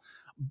all.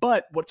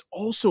 But what's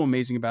also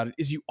amazing about it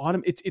is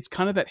it's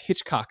kind of that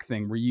Hitchcock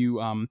thing where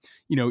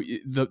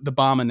the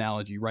bomb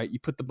analogy, right? You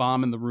put the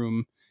bomb in the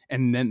room,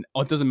 and then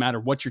it doesn't matter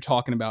what you're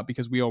talking about,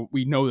 because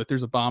we know that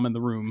there's a bomb in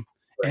the room,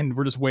 and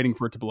we're just waiting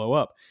for it to blow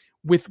up.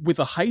 With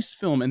a heist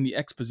film and the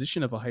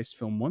exposition of a heist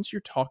film, once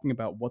you're talking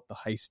about what the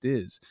heist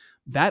is,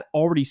 that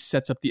already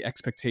sets up the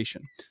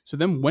expectation. So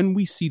then when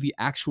we see the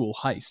actual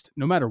heist,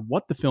 no matter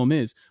what the film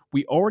is,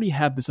 we already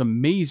have this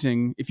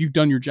amazing, if you've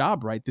done your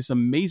job right, this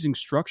amazing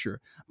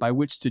structure by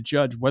which to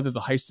judge whether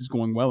the heist is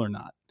going well or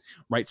not.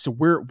 Right. So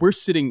we're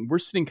sitting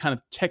kind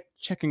of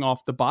checking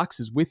off the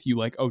boxes with you,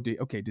 like,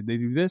 did they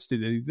do this?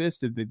 Did they do this?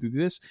 Did they do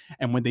this?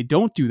 And when they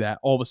don't do that,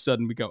 all of a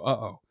sudden we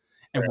go,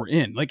 and we're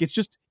in. Like, it's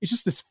just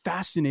this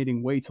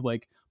fascinating way to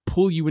like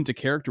pull you into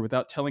character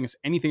without telling us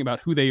anything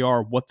about who they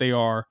are, what they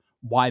are,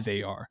 why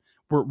they are.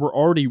 We're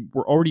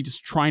already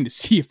just trying to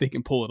see if they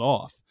can pull it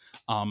off,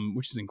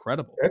 which is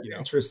incredible. That's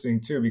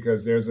interesting too,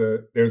 because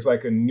there's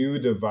like a new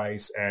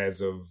device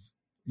as of,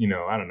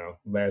 I don't know,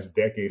 last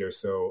decade or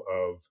so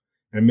of,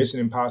 and Mission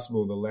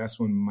Impossible, the last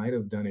one might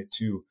have done it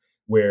too,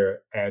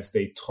 where as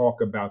they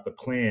talk about the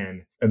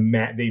plan,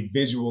 they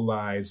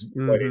visualize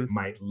what it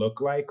might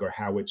look like or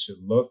how it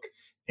should look.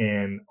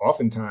 And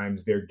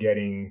oftentimes they're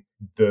getting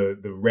the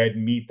red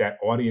meat that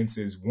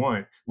audiences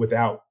want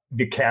without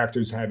the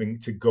characters having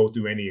to go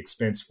through any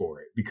expense for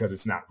it, because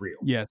it's not real.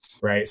 Yes.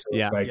 Right. So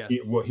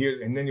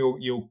here, and then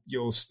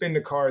you'll spin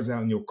the cars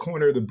out and you'll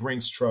corner the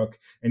Brinks truck,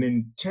 and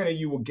then 10 of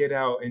you will get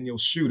out and you'll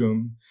shoot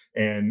them.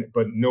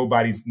 But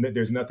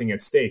there's nothing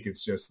at stake.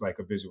 It's just like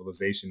a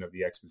visualization of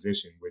the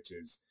exposition, which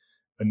is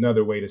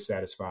another way to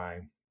satisfy,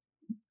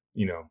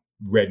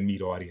 red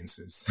meat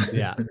audiences.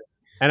 Yeah.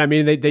 And I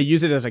mean, they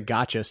use it as a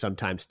gotcha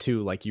sometimes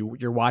too. Like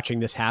you're watching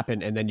this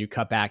happen, and then you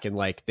cut back and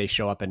like they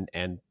show up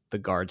and the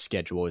guard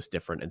schedule is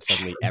different, and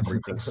suddenly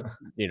everything's,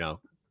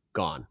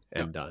 gone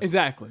and done.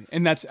 Exactly.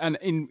 And that's,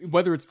 and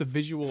whether it's the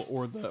visual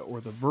or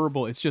the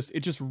verbal, it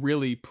just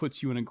really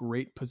puts you in a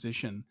great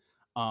position.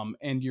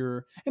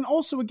 And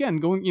also again,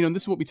 going,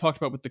 this is what we talked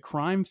about with the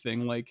crime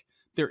thing. Like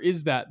there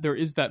is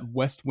that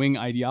West Wing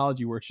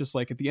ideology where it's just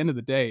like, at the end of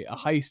the day, a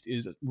heist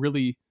is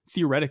really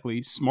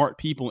theoretically smart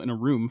people in a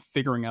room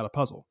figuring out a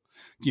puzzle.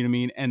 Do you know what I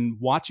mean? And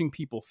watching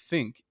people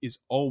think is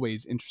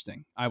always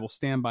interesting. I will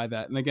stand by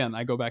that. And again,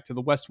 I go back to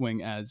the West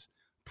Wing as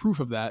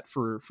proof of that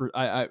for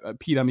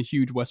Pete. I'm a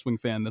huge West Wing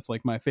fan. That's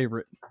like my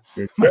favorite,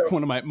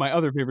 one of my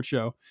other favorite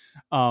show.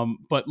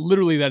 But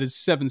literally that is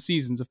 7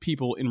 seasons of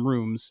people in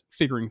rooms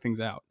figuring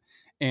things out.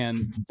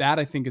 And that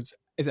I think is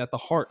at the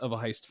heart of a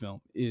heist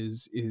film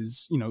is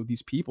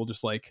these people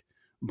just like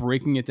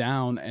breaking it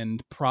down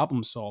and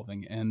problem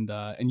solving, and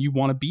you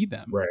want to be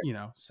them, right?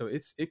 So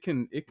it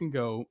can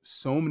go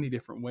so many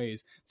different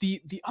ways.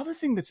 The other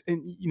thing that's,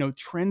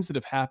 trends that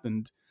have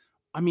happened,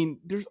 I mean,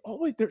 there's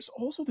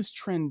also this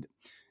trend.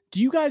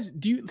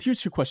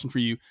 Here's your question for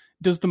you.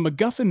 Does the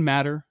MacGuffin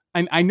matter?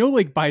 I know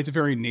like by its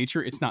very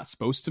nature, it's not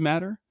supposed to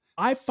matter.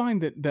 I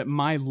find that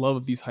my love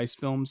of these heist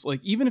films, like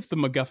even if the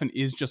MacGuffin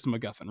is just a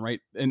MacGuffin, right?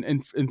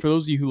 And for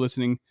those of you who are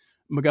listening,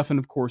 MacGuffin,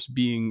 of course,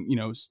 being,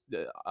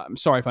 I'm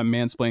sorry if I'm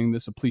mansplaining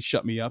this, so please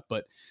shut me up,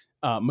 but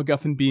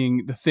MacGuffin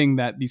being the thing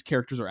that these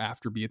characters are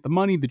after, be it the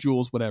money, the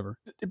jewels, whatever.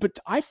 But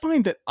I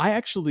find that I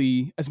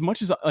actually, as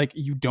much as like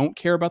you don't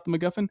care about the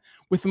MacGuffin,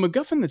 with the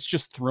MacGuffin that's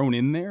just thrown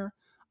in there,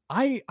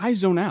 I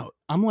zone out.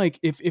 I'm like,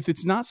 if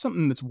it's not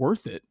something that's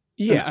worth it,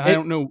 yeah, I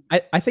don't know.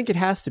 I think it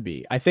has to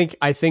be. I think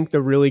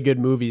the really good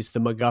movies, the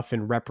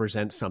MacGuffin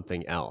represents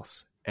something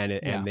else,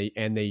 and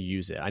they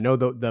use it. I know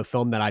the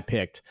film that I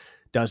picked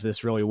does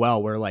this really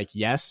well, where like,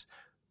 yes,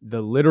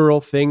 the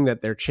literal thing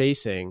that they're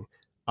chasing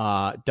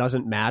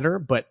doesn't matter,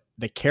 but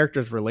the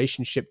character's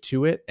relationship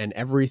to it and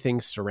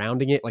everything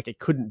surrounding it, like it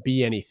couldn't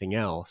be anything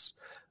else.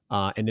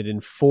 And it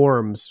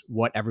informs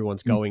what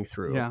everyone's going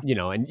through,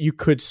 and you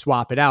could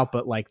swap it out,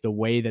 but like the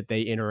way that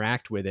they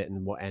interact with it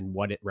and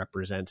what it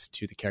represents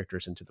to the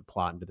characters and to the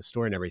plot and to the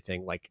story and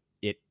everything, like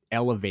it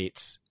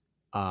elevates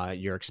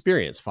your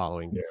experience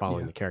following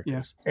the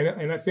characters.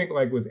 And I think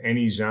like with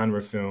any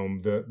genre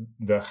film,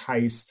 the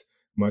heist,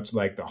 much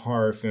like the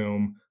horror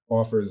film,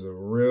 offers a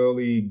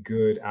really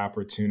good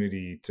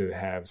opportunity to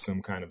have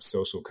some kind of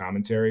social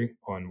commentary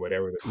on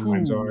whatever the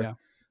crimes are.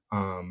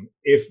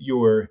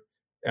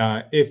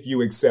 If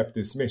you accept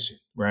this mission,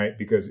 right?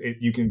 Because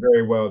you can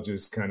very well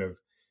just kind of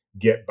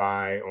get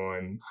by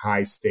on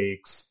high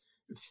stakes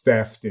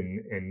theft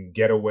and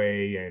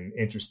getaway and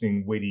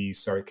interesting, witty,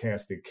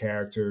 sarcastic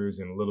characters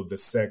and a little bit of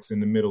sex in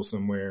the middle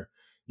somewhere,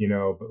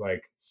 but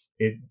like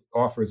it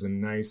offers a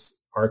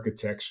nice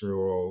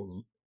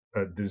architectural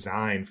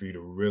design for you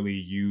to really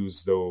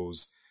use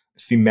those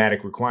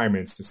thematic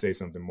requirements to say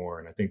something more.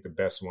 And I think the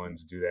best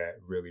ones do that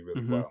really,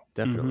 really well.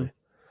 Definitely.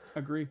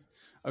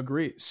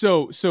 Agree.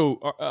 So,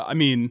 I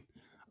mean,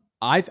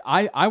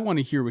 I want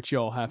to hear what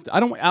y'all have to.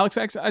 Alex,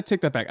 I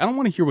take that back. I don't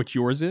want to hear what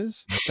yours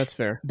is. That's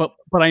fair. But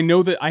I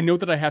know that I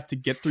have to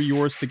get through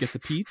yours to get to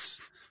Pete's.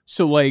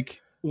 So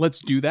like, let's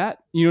do that.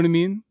 You know what I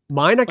mean?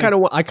 Mine, I kind of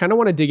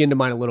want to dig into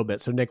mine a little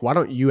bit. So Nick, why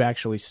don't you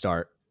actually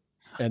start,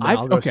 and then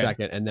I'll go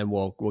second, and then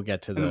we'll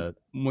get to the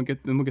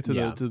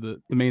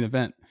the main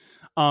event.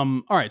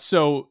 All right.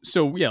 So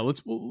yeah,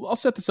 I'll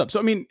set this up. So,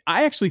 I mean,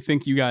 I actually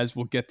think you guys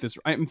will get this.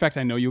 In fact,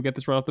 I know you'll get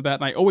this right off the bat.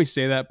 And I always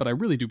say that, but I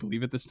really do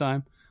believe it this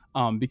time.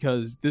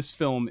 Because this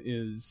film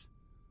is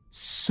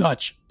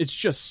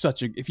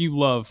if you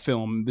love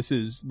film, this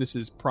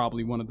is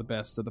probably one of the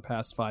best of the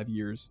past 5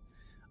 years.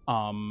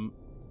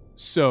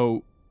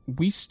 So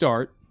we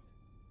start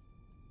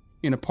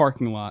in a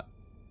parking lot,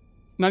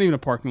 not even a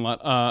parking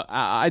lot.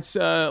 It's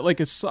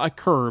like a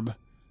curb,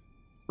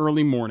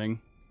 early morning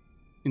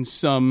in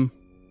some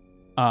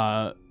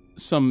wonderful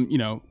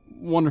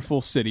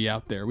city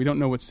out there. We don't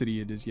know what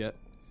city it is yet.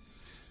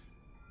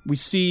 We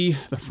see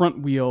the front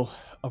wheel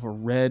of a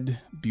red,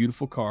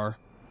 beautiful car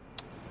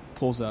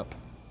pulls up.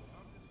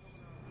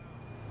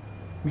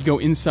 We go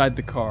inside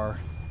the car.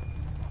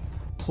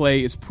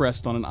 Play is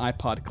pressed on an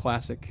iPod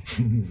Classic.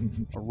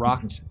 A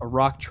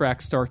rock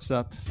track starts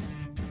up.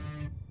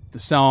 The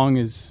song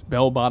is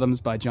Bell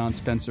Bottoms by John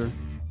Spencer.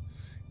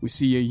 We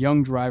see a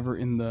young driver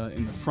in the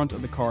front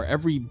of the car.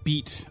 Every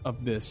beat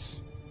of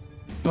this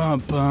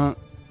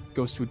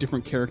goes to a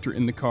different character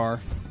in the car.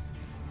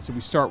 So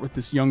we start with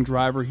this young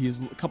driver. He has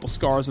a couple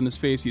scars on his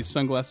face. He has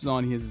sunglasses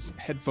on. He has his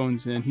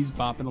headphones in. He's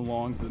bopping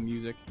along to the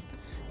music.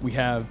 We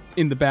have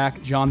in the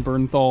back John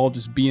Bernthal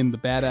just being the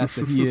badass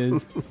that he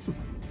is.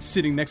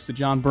 Sitting next to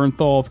John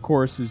Bernthal, of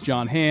course, is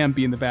John Hamm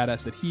being the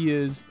badass that he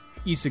is.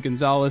 Isa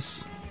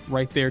Gonzalez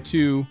right there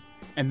too.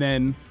 And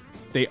then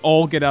they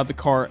all get out of the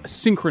car,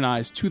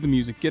 synchronized to the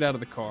music, get out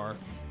of the car,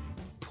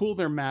 pull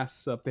their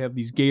masks up. They have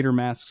these gator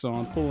masks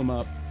on, pull them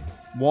up,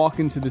 walk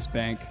into this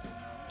bank,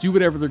 do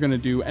whatever they're going to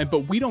do.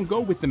 But we don't go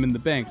with them in the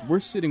bank. We're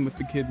sitting with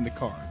the kid in the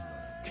car.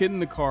 Kid in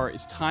the car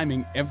is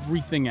timing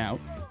everything out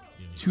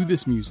to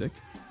this music.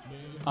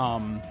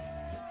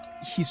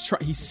 He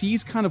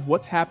sees kind of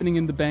what's happening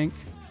in the bank.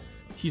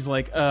 He's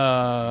like,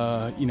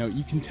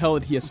 you can tell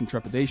that he has some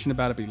trepidation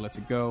about it, but he lets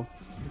it go.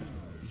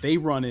 They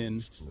run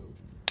in,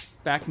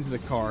 back into the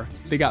car.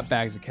 They got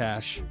bags of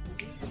cash.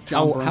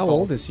 How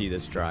old is he,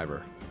 this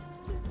driver?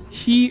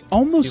 He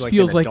almost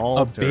feels like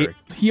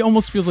he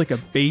almost feels like a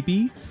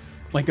baby.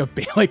 Like a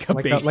baby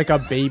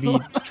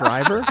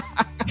driver,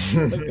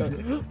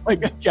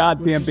 like a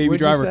goddamn baby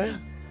driver.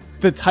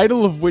 The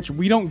title of which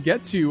we don't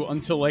get to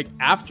until like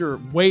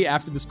way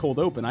after this cold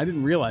open. I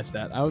didn't realize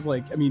that. I was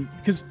like,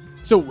 because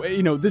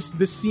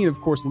this scene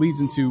of course leads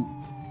into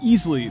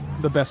easily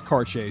the best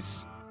car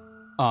chase,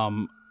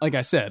 like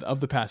I said, of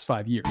the past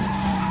 5 years.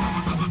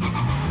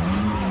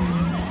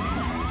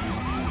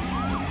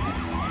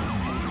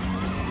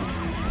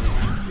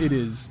 It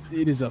is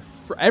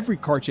every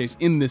car chase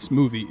in this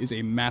movie is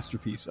a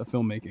masterpiece of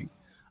filmmaking.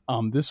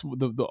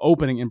 The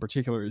opening in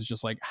particular is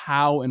just like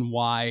how and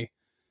why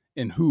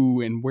and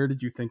who and where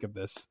did you think of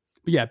this?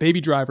 But yeah, Baby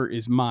Driver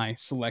is my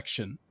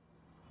selection.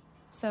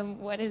 So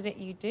what is it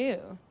you do?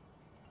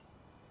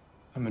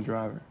 I'm a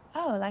driver.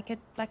 Oh,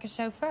 like a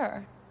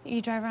chauffeur. You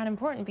drive around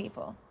important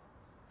people.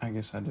 I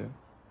guess I do.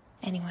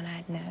 Anyone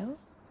I'd know?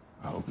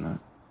 I hope not.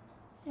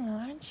 Well,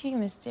 aren't you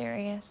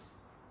mysterious?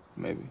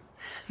 Maybe.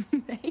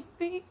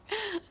 Maybe?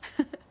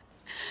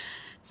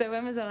 So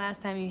when was the last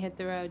time you hit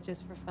the road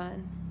just for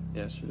fun?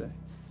 Yesterday.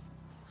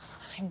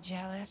 I'm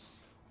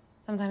jealous.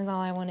 Sometimes all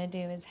I want to do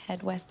is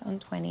head west on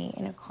 20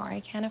 in a car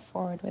I can't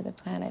afford with a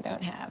plan I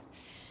don't have.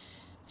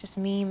 Just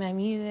me, my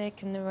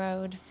music, and the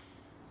road.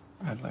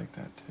 I'd like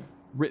that too.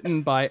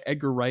 Written by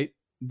Edgar Wright,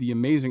 the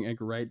amazing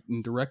Edgar Wright,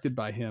 and directed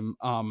by him.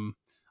 I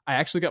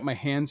actually got my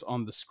hands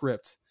on the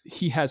script.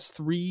 He has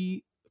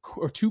 3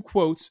 two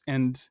quotes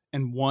and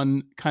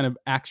one kind of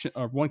action,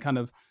 or one kind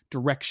of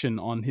direction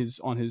on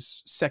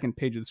his second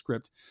page of the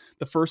script.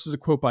 The first is a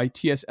quote by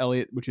T.S.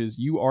 Eliot, which is,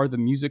 "You are the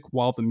music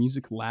while the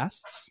music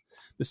lasts."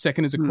 The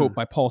second is a quote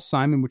by Paul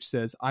Simon, which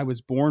says, "I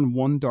was born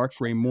one dark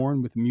gray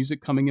morn with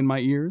music coming in my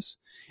ears."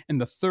 And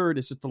the third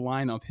is just a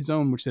line of his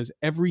own, which says,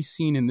 "Every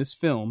scene in this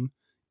film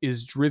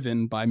is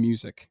driven by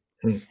music."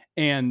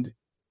 And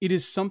it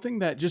is something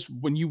that just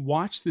when you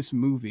watch this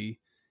movie,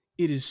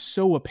 it is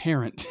so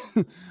apparent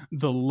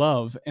the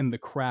love and the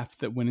craft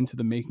that went into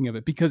the making of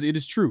it, because it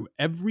is true.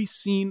 Every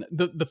scene,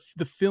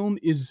 the film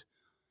is,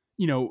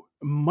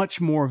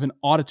 much more of an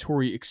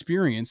auditory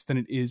experience than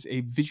it is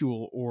a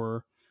visual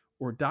or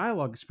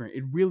dialogue experience.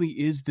 It really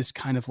is this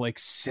kind of like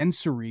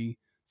sensory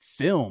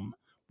film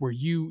where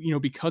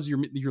because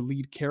your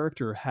lead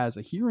character has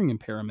a hearing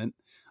impairment,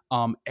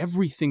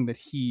 everything that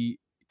he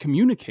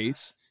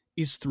communicates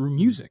is through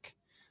music.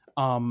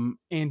 And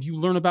you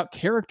learn about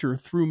character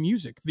through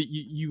music. That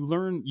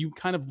you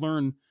kind of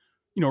learn,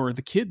 or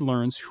the kid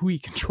learns who he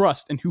can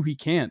trust and who he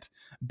can't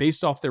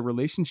based off their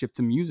relationship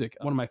to music.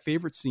 One of my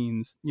favorite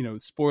scenes,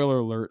 spoiler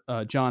alert,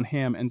 John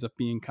Hamm ends up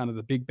being kind of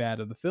the big bad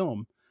of the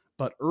film.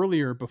 But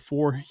earlier,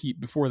 before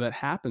that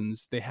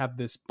happens, they have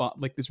this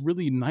this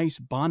really nice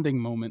bonding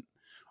moment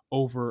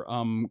over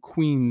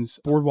Queen's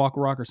Boardwalk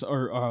Rock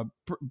or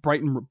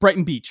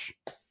Brighton Beach.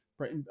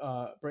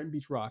 Brighton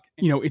Beach Rock.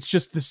 It's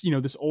just this,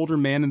 this older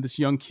man and this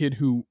young kid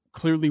who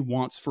clearly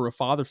wants for a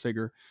father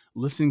figure,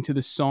 listening to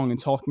this song and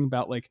talking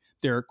about like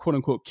their quote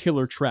unquote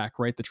killer track,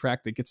 right? The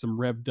track that gets them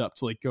revved up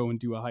to like go and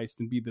do a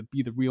heist and be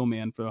the real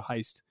man for the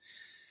heist.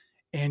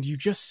 And you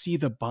just see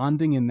the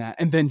bonding in that.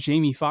 And then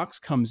Jamie Foxx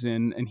comes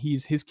in, and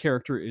his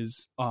character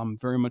is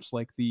very much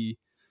like he's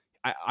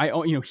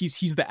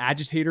the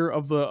agitator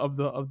of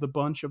the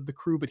bunch of the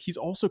crew, but he's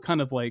also kind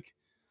of like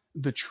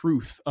the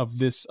truth of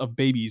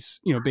Baby's,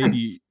 because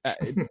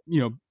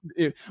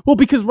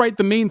right,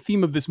 the main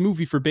theme of this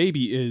movie for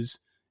Baby is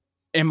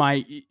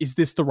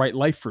this the right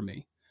life for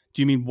me?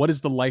 Do you mean, what is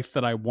the life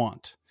that I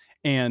want?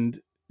 And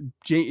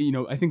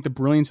I think the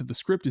brilliance of the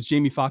script is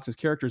Jamie Foxx's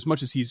character, as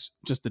much as he's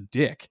just a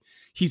dick,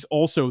 he's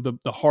also the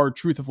hard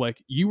truth of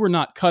like, you were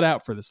not cut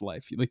out for this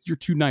life. Like, you're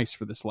too nice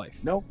for this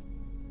life. No.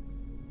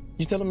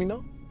 You telling me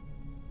no?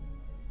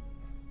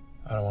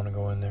 I don't want to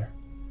go in there.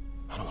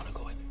 I don't want to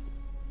go in there.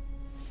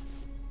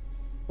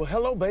 Well,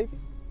 hello, baby.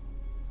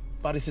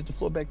 Bodies hit the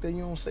floor back there,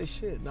 you don't say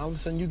shit. Now all of a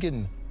sudden you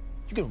getting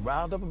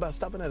riled up about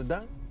stopping at a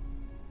dime?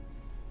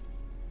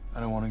 I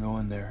don't want to go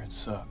in there. It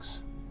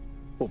sucks.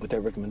 What with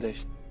that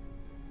recommendation?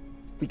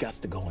 We got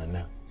to go in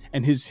now.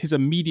 And his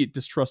immediate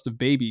distrust of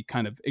Baby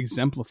kind of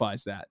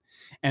exemplifies that.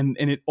 And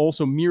it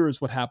also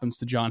mirrors what happens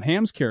to John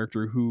Hamm's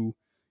character, who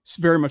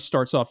very much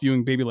starts off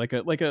viewing Baby like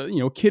a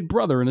kid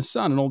brother and a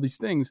son and all these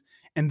things.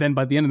 And then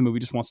by the end of the movie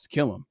just wants to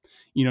kill him.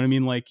 You know what I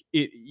mean? Like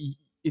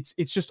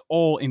it's just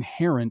all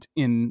inherent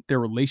in their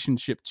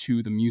relationship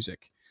to the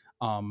music.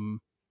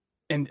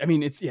 And I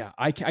mean,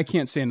 I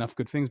can't say enough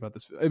good things about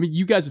this. I mean,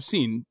 you guys have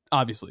seen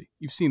this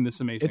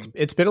amazing.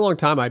 It's been a long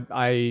time.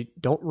 I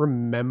don't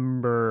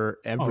remember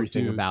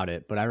everything about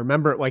it, but I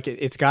remember like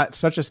it's got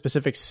such a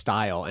specific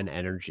style and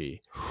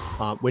energy,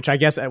 which I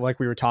guess like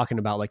we were talking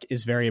about, like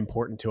is very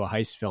important to a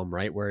heist film,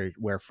 right?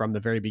 Where from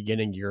the very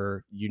beginning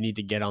you need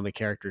to get on the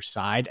character's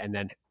side and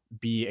then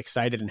be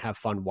excited and have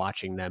fun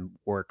watching them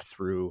work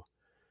through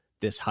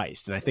this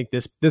heist. And I think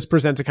this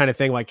presents a kind of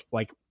thing like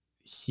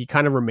he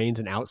kind of remains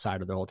an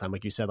outsider the whole time.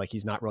 Like you said, like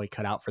he's not really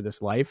cut out for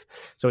this life.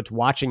 So it's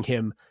watching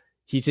him,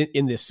 he's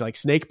in this like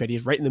snake pit.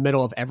 He's right in the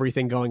middle of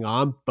everything going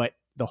on, but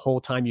the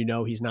whole time,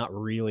 he's not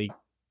really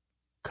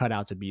cut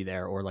out to be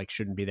there, or like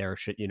shouldn't be there, or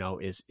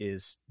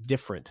is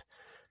different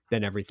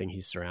than everything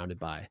he's surrounded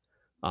by.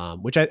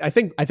 Which I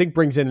think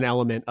brings in an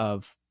element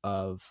of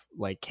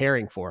like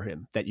caring for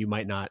him that you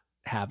might not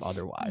have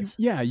otherwise.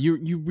 Yeah.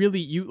 You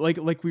really,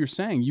 like we were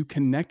saying, you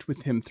connect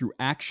with him through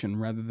action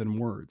rather than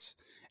words.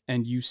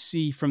 And you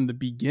see from the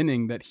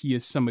beginning that he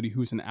is somebody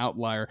who's an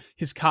outlier.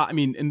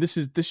 And this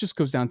just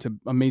goes down to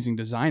amazing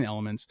design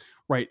elements,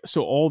 right?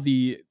 So all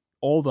the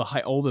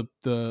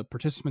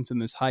participants in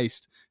this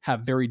heist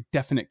have very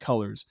definite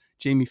colors.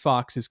 Jamie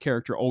Foxx, his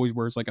character, always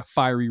wears like a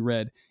fiery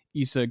red.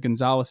 Isa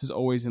Gonzalez is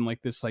always in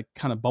like this like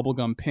kind of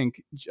bubblegum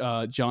pink.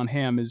 John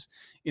Hamm is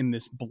in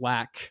this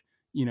black,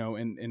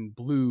 and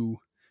blue.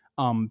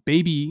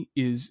 Baby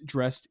is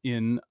dressed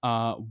in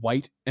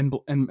white and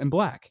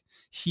black.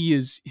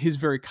 His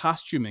very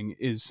costuming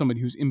is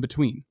somebody who's in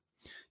between.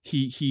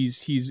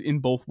 He's in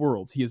both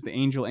worlds. He is the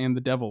angel and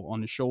the devil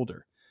on his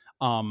shoulder.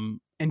 And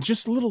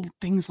just little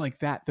things like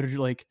that are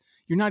like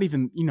you're not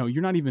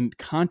even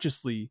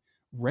consciously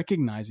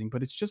recognizing,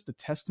 but it's just a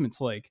testament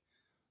to like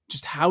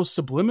just how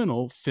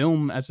subliminal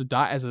film as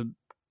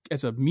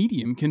a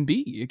medium can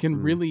be. It can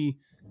really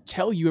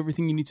tell you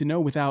everything you need to know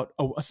without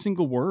a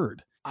single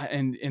word.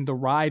 And the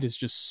ride is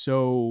just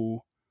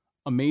so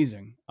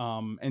amazing.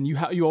 And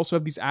you also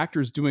have these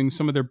actors doing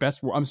some of their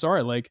best work. I'm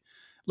sorry, like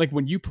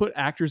when you put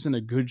actors in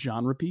a good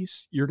genre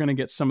piece, you're going to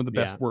get some of the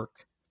best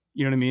work.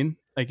 You know what I mean?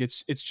 Like it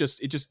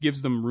just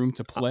gives them room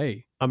to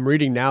play. I'm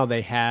reading now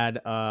they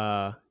had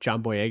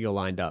John Boyega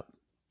lined up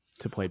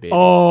to play Baby.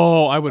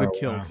 Oh, I would have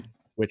killed. Wow.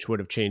 Which would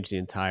have changed the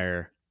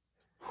entire.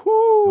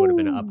 It would have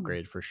been an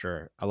upgrade for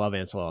sure. I love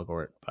Ansel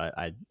Elgort, but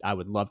I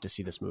would love to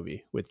see this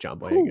movie with John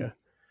Boyega.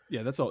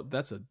 Yeah, that would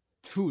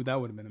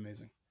have been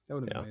amazing. That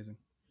would have been amazing.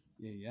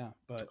 Yeah.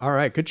 But All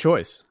right, good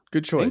choice.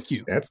 Good choice. thank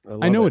you. That's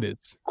I know it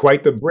is.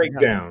 quite the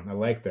breakdown. I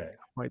like that.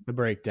 Quite the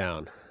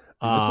breakdown.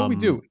 That's what we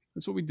do.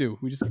 That's what we do.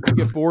 We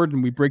get bored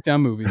and we break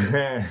down movies.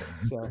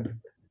 So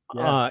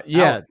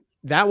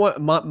that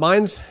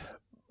one.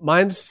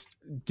 Mine's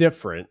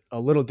different, a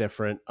little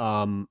different.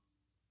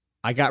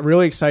 I got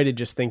really excited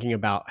just thinking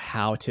about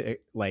how to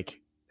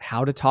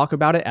talk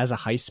about it as a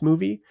heist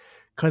movie,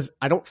 because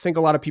I don't think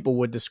a lot of people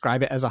would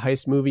describe it as a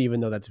heist movie, even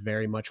though that's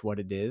very much what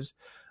it is.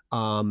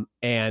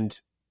 And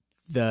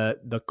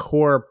the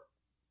core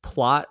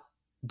plot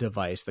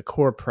device, the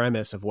core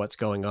premise of what's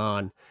going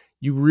on,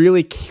 you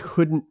really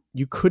couldn't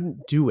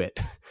do it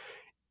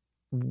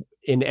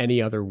in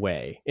any other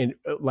way. And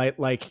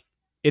like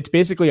it's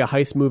basically a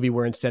heist movie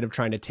where instead of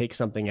trying to take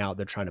something out,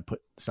 they're trying to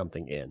put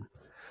something in.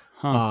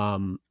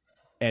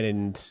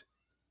 And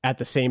at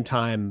the same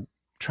time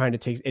trying to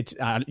take it's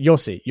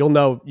you'll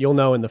know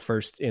in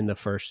the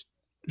first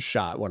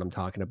shot what I'm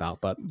talking about.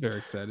 But very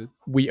excited.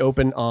 We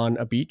open on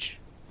a beach.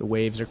 The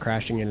waves are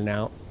crashing in and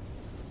out.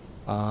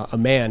 A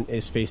man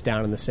is face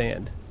down in the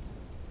sand,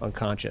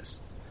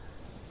 unconscious.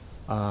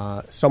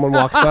 Someone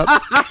walks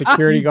up,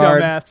 security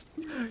guard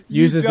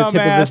uses the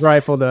tip of his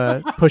rifle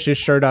to push his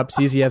shirt up,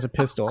 sees he has a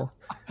pistol.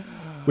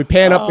 We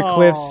pan up the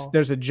cliffs.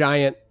 There's a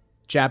giant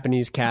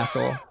Japanese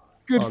castle.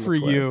 Good for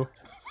you.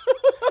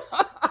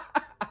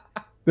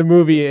 The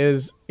movie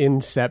is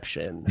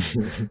Inception.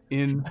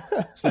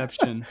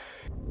 Inception.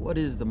 What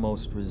is the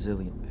most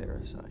resilient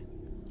parasite?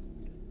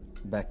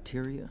 A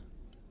bacteria?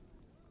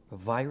 A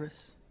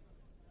virus?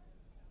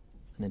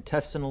 An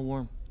intestinal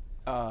worm?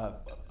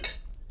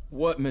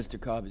 What Mr.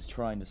 Cobb is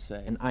trying to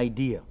say. An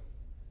idea.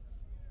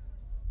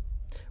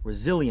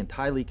 Resilient,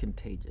 highly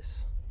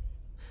contagious.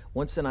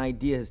 Once an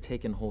idea has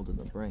taken hold in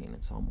the brain,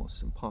 it's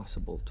almost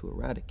impossible to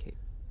eradicate.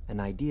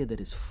 An idea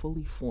that is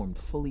fully formed,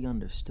 fully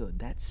understood,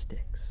 that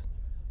sticks.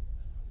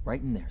 Right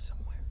in there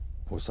somewhere.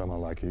 For someone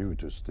like you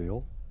to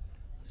steal?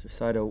 Mr.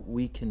 Saito,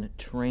 we can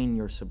train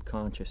your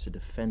subconscious to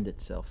defend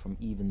itself from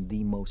even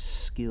the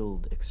most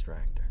skilled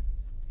extractor.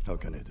 How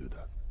can I do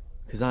that?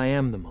 Because I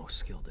am the most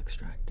skilled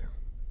extractor.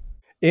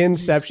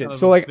 Inception.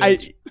 So like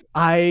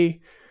I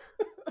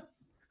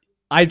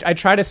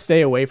try to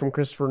stay away from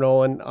Christopher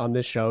Nolan on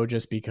this show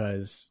just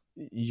because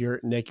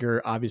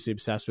you're obviously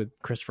obsessed with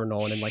Christopher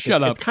Nolan and like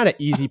it's kind of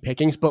easy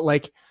pickings, but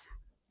like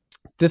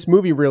this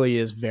movie really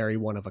is very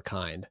one of a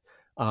kind.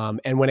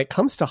 And when it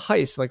comes to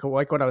heists, like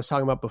what I was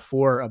talking about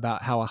before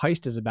about how a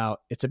heist is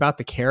it's about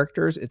the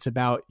characters. It's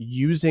about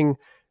using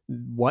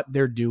what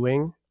they're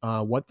doing,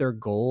 what their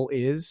goal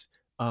is,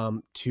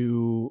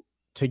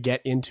 to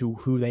get into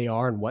who they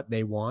are and what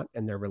they want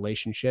and their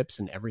relationships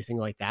and everything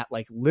like that.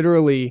 Like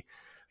literally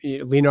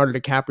Leonardo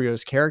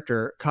DiCaprio's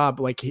character, Cobb,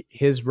 like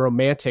his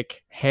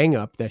romantic hang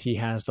up that he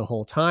has the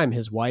whole time,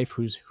 his wife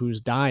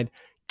who's died,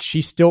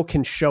 she still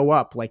can show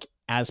up like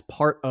as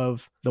part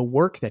of the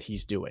work that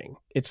he's doing.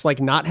 It's like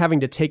not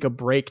having to take a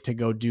break to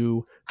go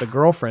do the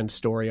girlfriend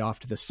story off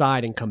to the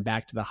side and come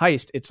back to the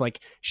heist. It's like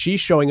she's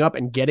showing up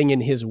and getting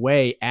in his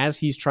way as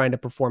he's trying to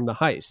perform the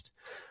heist.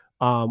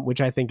 Which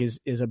I think is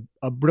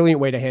a brilliant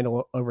way to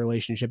handle a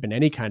relationship in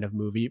any kind of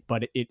movie,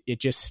 but it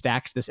just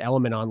stacks this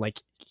element on like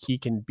he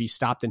can be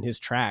stopped in his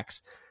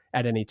tracks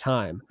at any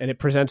time. And it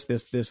presents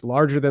this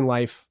larger than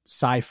life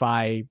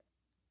sci-fi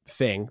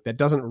thing that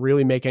doesn't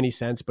really make any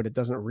sense, but it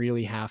doesn't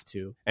really have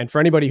to. And for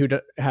anybody who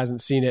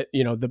hasn't seen it,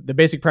 you know, the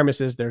basic premise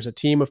is there's a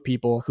team of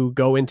people who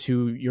go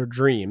into your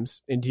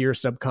dreams, into your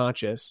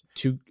subconscious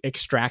to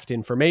extract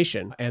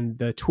information. And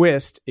the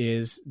twist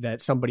is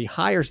that somebody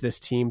hires this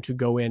team to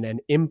go in and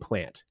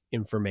implant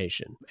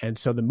information. And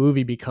so the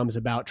movie becomes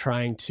about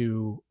trying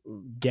to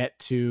get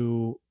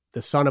to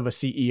the son of a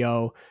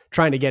CEO,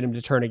 trying to get him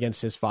to turn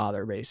against his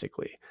father,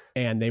 basically.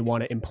 And they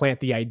want to implant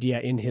the idea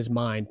in his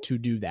mind to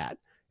do that.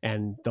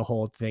 And the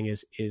whole thing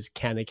is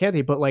can't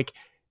they? But like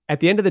at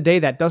the end of the day,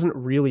 that doesn't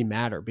really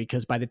matter,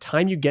 because by the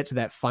time you get to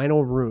that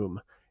final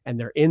room and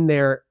they're in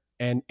there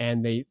and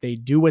they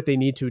do what they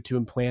need to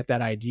implant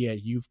that idea,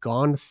 you've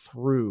gone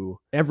through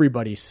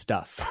everybody's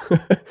stuff,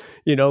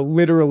 you know,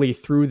 literally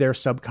through their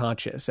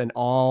subconscious, and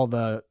all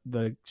the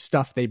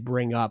stuff they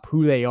bring up,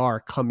 who they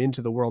are, come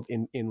into the world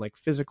in like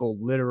physical,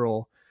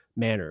 literal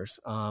manners.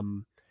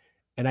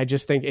 And I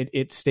just think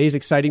it stays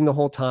exciting the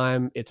whole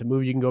time. It's a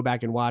movie you can go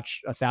back and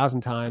watch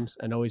 1,000 times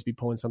and always be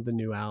pulling something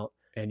new out.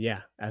 And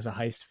yeah, as a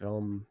heist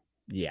film,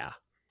 yeah.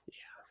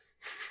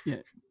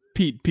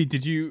 Pete,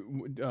 did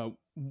you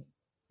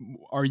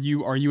are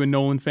you a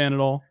Nolan fan at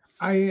all?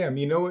 I am.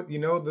 You know what? You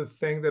know, the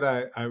thing that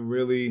I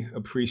really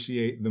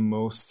appreciate the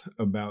most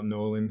about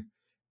Nolan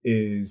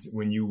is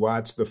when you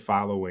watch The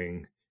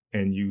Following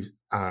and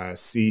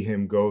see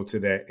him go into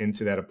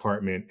that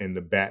apartment and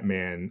the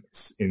Batman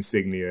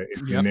insignia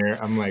is in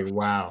there. I'm like,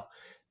 wow,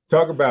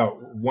 talk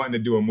about wanting to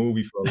do a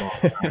movie for a long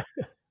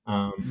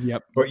time.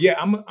 But yeah,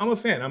 I'm a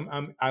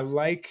fan.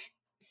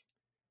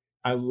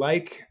 I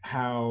like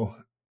how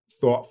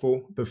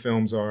thoughtful the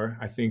films are.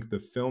 I think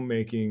the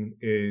filmmaking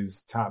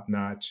is top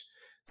notch.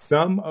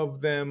 Some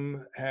of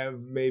them have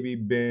maybe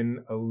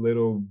been a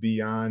little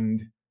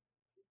beyond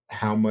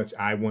how much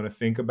I want to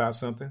think about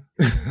something.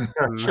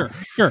 Sure.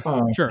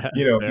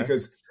 You know,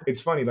 because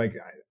it's funny, like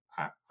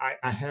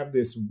I have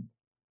this,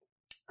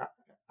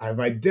 I've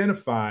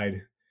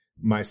identified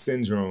my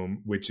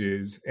syndrome, which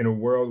is in a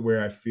world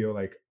where I feel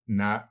like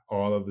not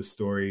all of the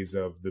stories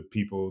of the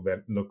people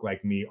that look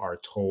like me are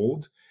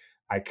told.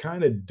 I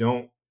kind of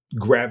don't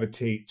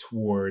gravitate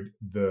toward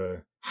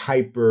the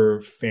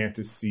hyper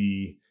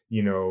fantasy,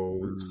 you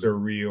know,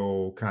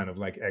 surreal kind of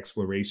like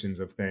explorations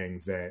of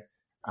things that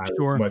I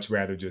would much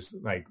rather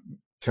just like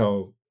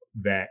tell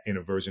that in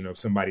a version of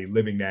somebody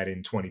living that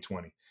in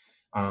 2020.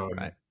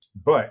 Right.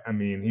 But I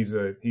mean, he's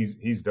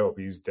dope.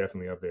 He's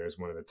definitely up there as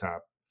one of the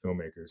top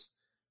filmmakers.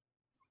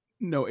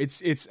 No,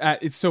 it's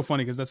so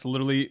funny because that's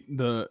literally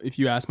if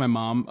you ask my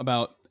mom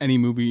about any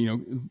movie, you know,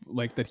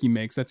 like that he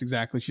makes, that's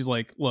exactly, she's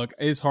like, look,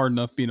 it's hard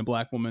enough being a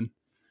black woman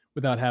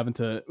without having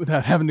to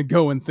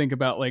go and think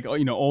about like,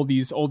 you know, all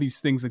these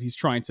things that he's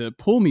trying to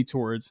pull me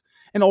towards.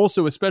 And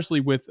also, especially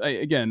with,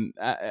 again,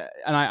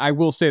 and I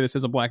will say this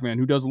as a black man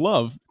who does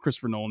love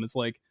Christopher Nolan, it's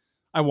like,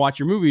 I watch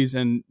your movies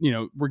and, you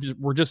know,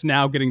 we're just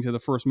now getting to the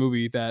first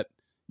movie that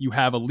you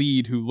have a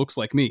lead who looks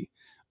like me.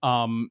 You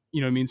know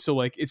what I mean? So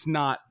like, it's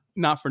not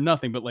for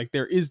nothing, but like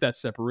there is that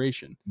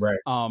separation. Right.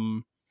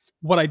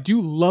 What I do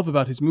love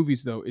about his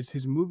movies though, is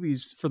his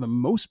movies for the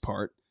most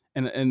part.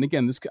 And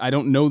again, I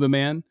don't know the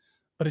man,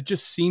 but it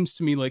just seems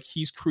to me like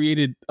he's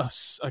created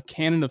a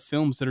canon of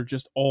films that are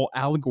just all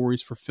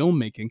allegories for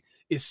filmmaking,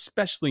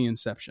 especially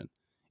Inception.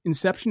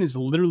 Inception is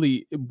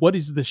literally what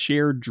is the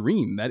shared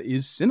dream? That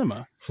is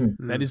cinema.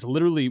 That is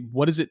literally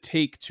what does it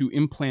take to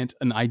implant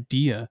an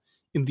idea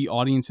in the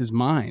audience's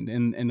mind?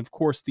 And of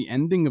course, the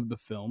ending of the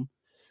film,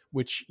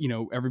 which, you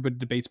know, everybody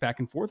debates back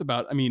and forth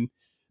about. I mean,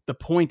 the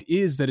point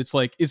is that it's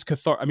like,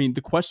 I mean,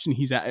 the question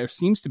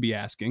seems to be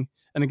asking,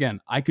 and again,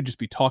 I could just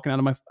be talking out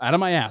of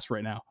my ass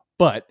right now,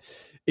 but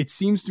it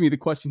seems to me the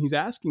question he's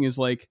asking is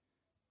like,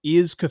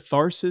 is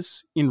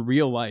catharsis in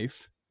real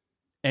life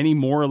any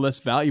more or less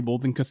valuable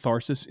than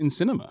catharsis in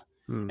cinema?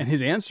 And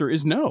his answer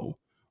is no,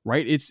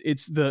 right?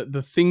 It's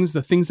the things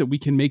that we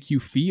can make you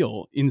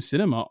feel in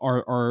cinema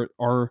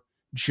are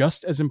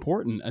just as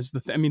important as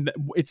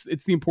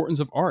it's the importance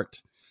of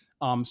art.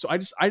 So I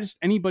just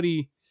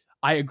anybody,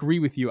 I agree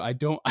with you. I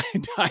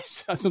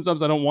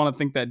sometimes I don't want to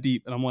think that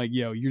deep, and I'm like,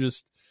 yo,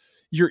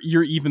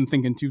 you're even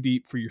thinking too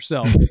deep for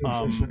yourself.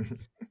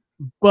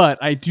 But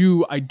I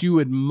do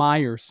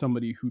admire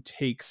somebody who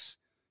takes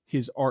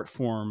his art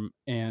form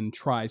and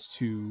tries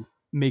to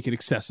make it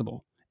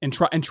accessible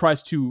and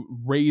tries to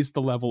raise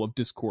the level of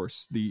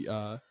discourse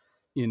in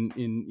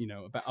you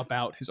know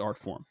about his art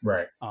form.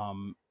 Right.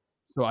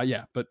 So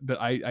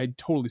I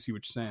totally see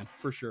what you're saying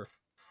for sure.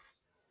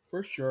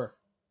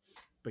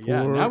 But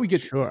yeah, now we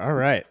get all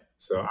right.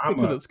 So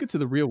let's get to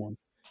the real one.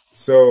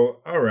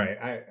 So all right,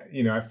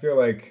 I feel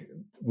like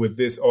with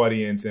this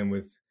audience and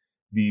with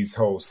these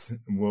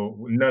hosts,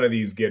 none of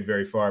these get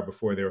very far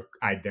before they're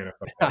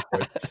identified.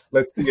 But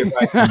let's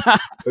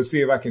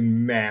see if I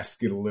can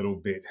mask it a little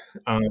bit.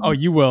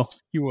 You will.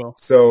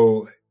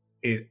 So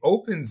it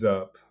opens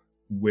up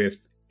with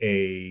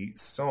a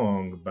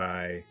song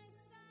by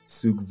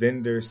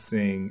Sukhvinder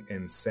Singh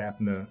and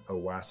Sapna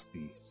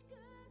Awasthi.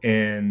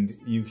 And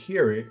you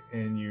hear it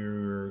and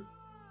you're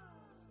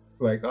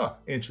like, oh,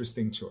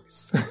 interesting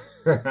choice.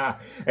 And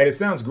it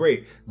sounds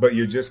great, but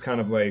you're just kind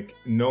of like,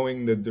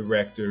 knowing the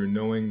director,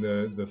 knowing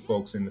the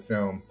folks in the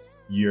film,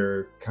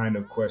 you're kind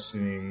of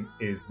questioning,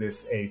 is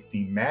this a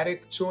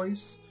thematic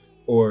choice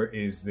or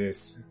is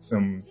this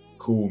some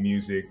cool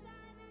music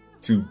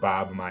to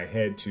bob my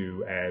head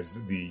to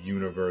as the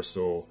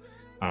Universal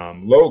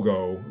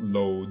logo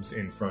loads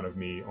in front of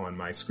me on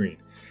my screen?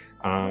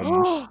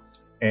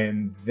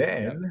 And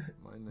then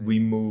we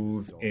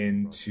move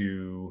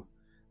into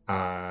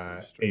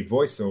a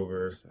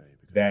voiceover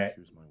that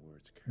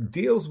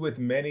deals with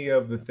many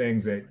of the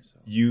things that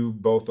you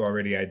both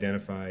already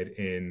identified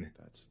in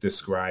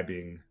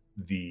describing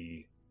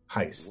the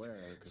heist.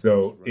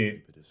 So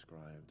it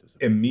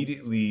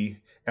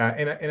immediately,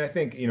 and I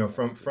think, you know,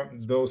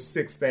 from those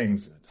 6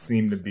 things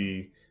seem to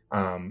be,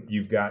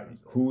 you've got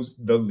who's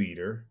the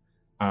leader,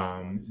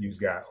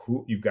 you've got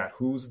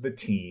who's the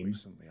team,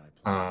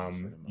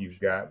 you've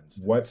got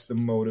what's the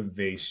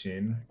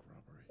motivation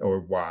or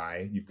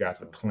why, you've got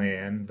the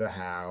plan, the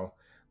how,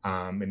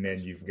 and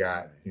then you've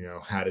got, you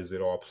know, how does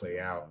it all play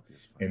out?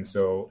 And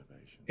so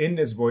in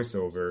this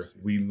voiceover,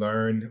 we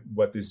learn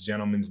what this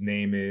gentleman's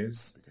name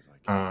is.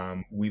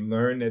 We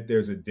learn that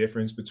there's a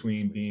difference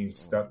between being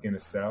stuck in a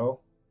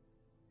cell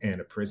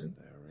and a prison.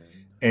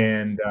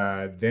 And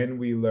then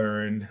we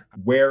learn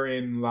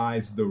wherein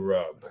lies the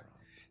rub.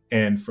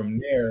 And from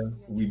there,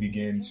 we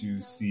begin to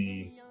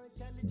see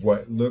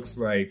what looks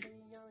like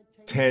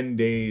 10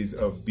 days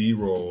of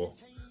B-roll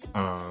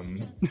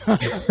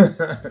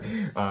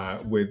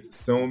with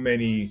so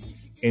many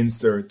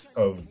inserts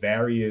of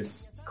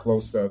various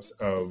close-ups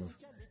of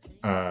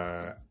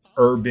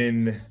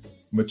urban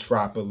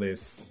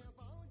metropolis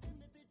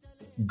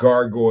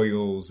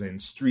gargoyles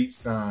and street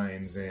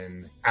signs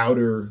and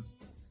outer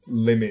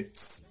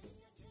limits,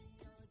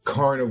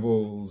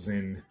 carnivals,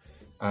 and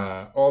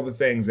all the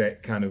things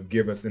that kind of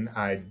give us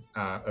a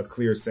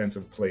clear sense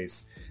of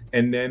place.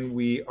 And then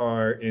we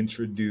are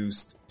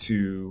introduced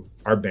to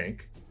our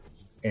bank.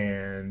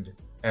 And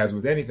as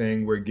with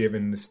anything, we're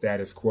given the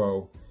status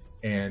quo.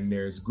 And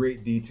there's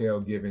great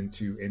detail given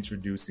to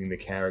introducing the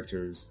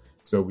characters,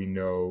 so we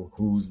know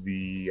who's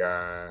the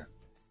I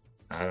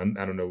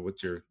don't know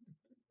what your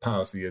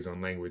policy is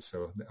on language,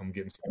 so I'm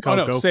getting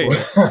go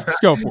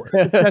for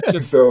it. That's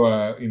just...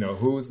 So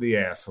who's the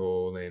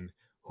asshole and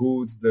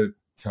who's the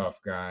tough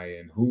guy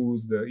and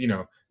who's the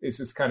it's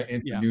just kind of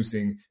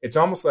introducing. Yeah. It's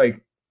almost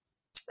like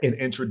an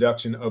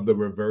introduction of the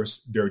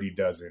reverse Dirty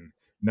Dozen,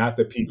 not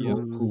the people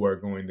who are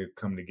going to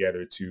come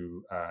together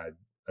to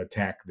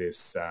attack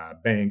this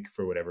bank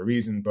for whatever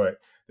reason, but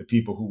the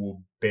people who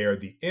will bear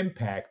the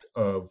impact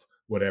of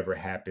whatever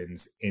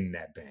happens in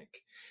that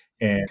bank.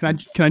 And can I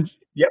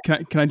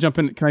jump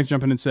in? Can I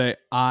jump in and say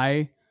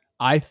I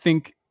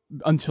think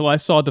until I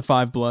saw Da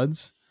 5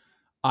 Bloods,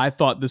 I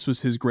thought this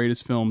was his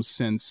greatest film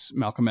since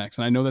Malcolm X,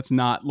 and I know that's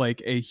not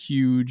like a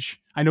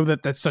huge. I know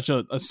that that's such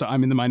a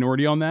I'm in the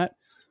minority on that,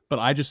 but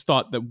I just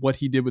thought that what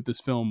he did with this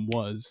film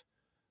was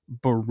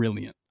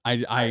brilliant.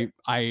 I'd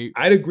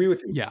agree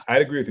with you. Yeah,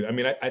 I'd agree with you. I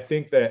mean, I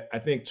think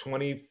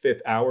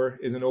 25th Hour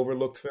is an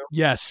overlooked film.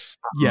 Yes.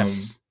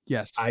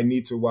 I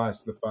need to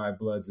watch The 5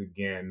 Bloods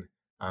again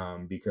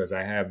because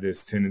I have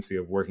this tendency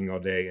of working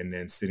all day and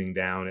then sitting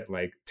down at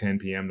like 10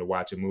 p.m. to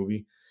watch a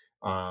movie.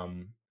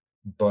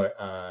 But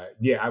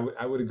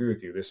I would agree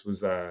with you. This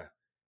was,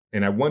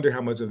 and I wonder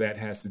how much of that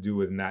has to do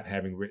with not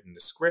having written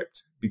the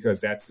script, because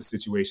that's the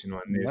situation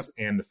on this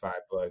and The 5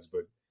 Bloods,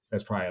 but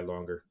that's probably a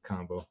longer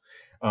combo.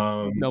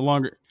 No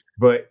longer.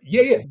 But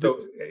yeah. So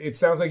it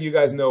sounds like you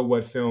guys know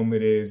what film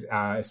it is,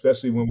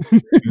 especially when we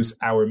introduce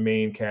our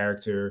main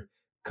character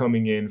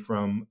coming in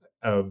from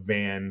a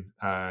van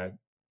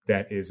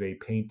that is a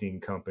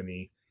painting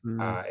company,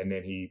 and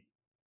then he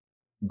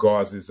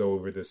gauzes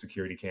over the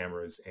security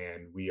cameras,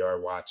 and we are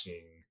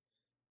watching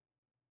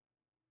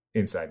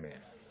Inside Man.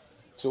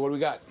 So what do we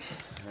got?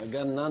 I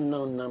got an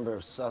unknown number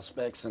of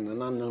suspects and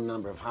an unknown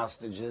number of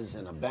hostages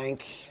in a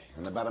bank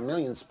and about 1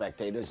 million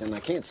spectators, and I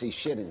can't see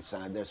shit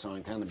inside there, so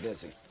I'm kind of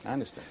busy. I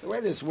understand. The way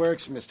this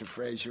works, Mr.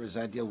 Frazier, is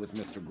I deal with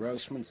Mr.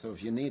 Grossman, so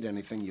if you need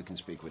anything, you can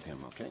speak with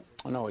him, okay?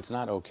 Oh, no, it's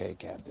not okay,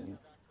 Captain.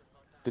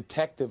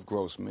 Detective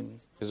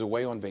Grossman is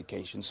away on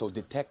vacation, so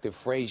Detective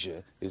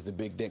Frazier is the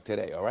big dick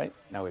today, all right?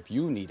 Now, if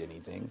you need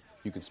anything,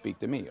 you can speak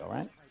to me, all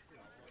right?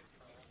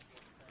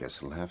 Guess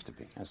it'll have to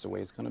be. That's the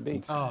way it's going to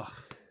be. Oh,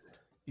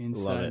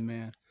 Inside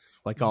Man.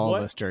 Like all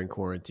of us during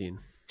quarantine.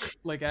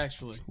 Like,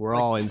 actually. We're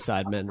all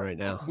inside men right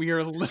now. We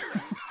are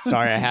literally...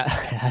 Sorry, I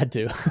had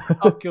to.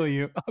 I'll kill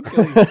you.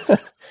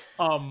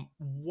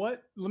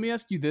 Let me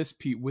ask you this,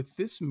 Pete. With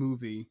this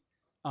movie,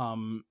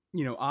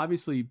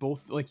 obviously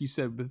both, like you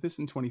said, with this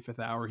and 25th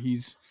Hour,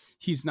 he's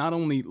not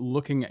only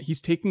looking at,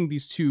 he's taking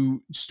these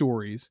two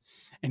stories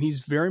and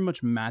he's very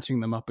much matching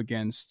them up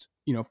against,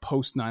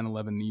 post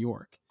 9/11 New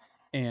York.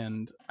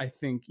 And I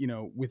think,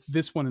 with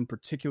this one in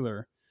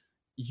particular,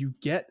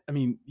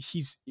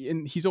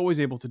 he's always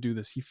able to do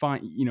this. He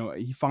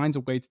finds a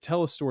way to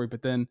tell a story,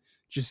 but then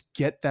just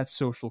get that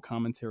social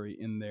commentary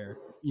in there.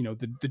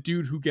 The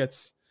dude who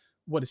gets,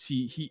 what is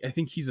he? I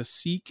think he's a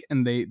Sikh,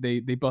 and they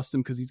bust him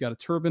because he's got a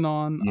turban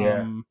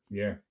on.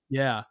 Yeah.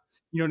 You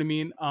know what I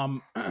mean?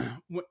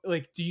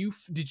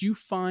 Did you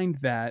find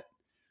that?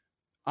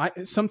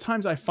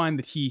 Sometimes I find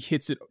that he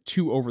hits it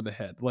too over the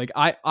head. Like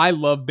I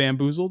love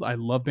Bamboozled.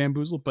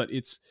 But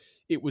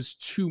it was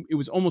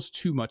almost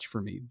too much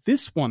for me.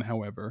 This one,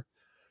 however,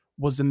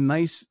 was a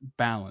nice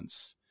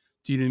balance.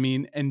 Do you know what I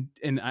mean?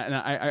 And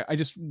I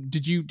just,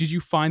 did you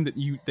find that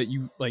you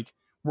like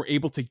were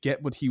able to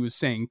get what he was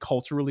saying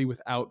culturally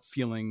without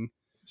feeling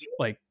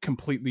like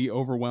completely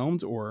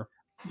overwhelmed? Or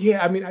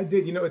yeah, I mean, I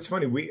did. It's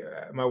funny.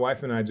 My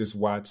wife and I just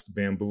watched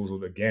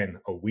Bamboozled again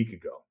a week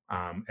ago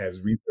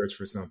as research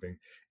for something.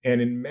 And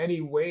in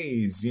many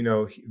ways,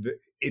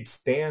 it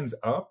stands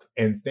up,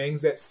 and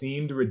things that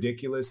seemed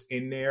ridiculous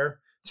in there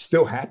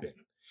still happen.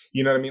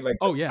 You know what I mean? Like,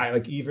 oh yeah. I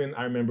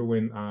remember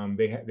when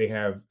they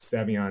have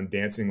Savion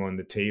dancing on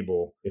the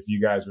table. If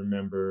you guys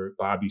remember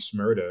Bobby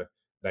Shmurda,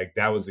 like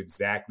that was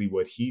exactly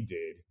what he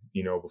did,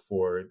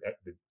 before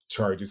the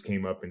charges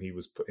came up and he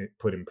was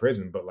put in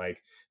prison. But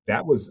like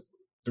that was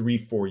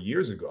 3-4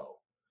 years ago.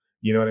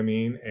 You know what I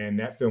mean? And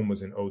that film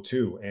was in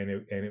 2002,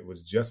 and it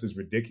was just as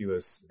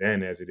ridiculous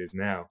then as it is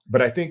now.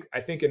 But I think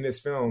in this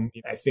film,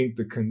 I think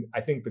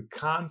the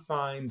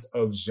confines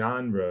of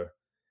genre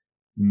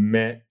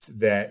meant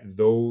that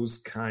those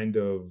kind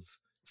of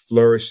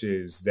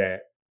flourishes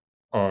that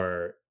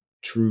are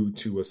true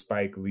to a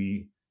Spike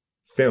Lee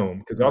film,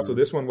 because also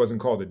this one wasn't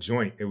called a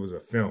joint, it was a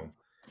film.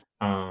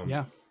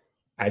 Yeah.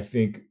 I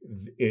think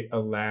it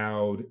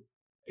allowed,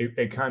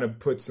 it kind of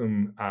put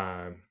some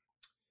I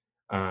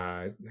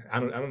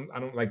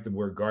don't like the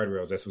word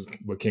guardrails. That's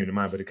what came to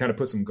mind, but it kind of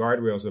put some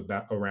guardrails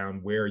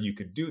around where you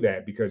could do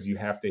that, because you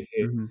have to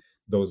hit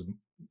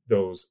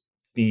those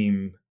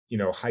theme,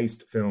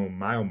 heist film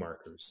mile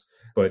markers.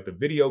 But the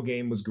video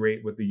game was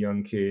great with the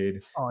young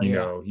kid. You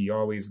know, he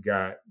always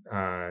got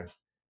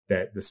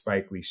the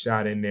Spike Lee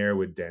shot in there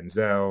with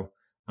Denzel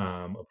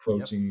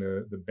approaching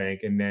the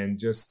bank. And then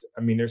just,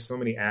 I mean, there's so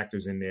many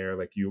actors in there,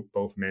 like you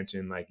both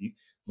mentioned, like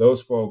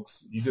those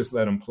folks, you just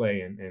let them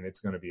play and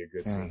it's going to be a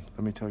good scene.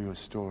 Let me tell you a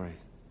story.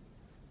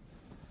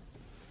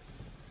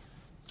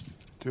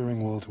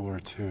 During World War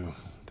II,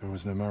 there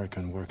was an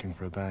American working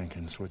for a bank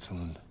in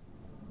Switzerland.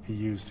 He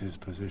used his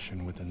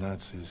position with the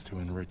Nazis to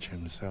enrich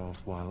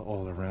himself, while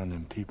all around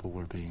him people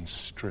were being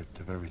stripped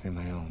of everything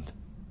they owned.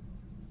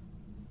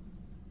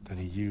 Then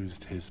he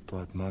used his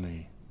blood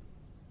money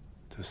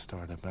to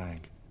start a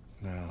bank.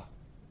 Now,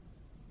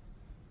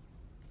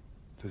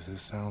 does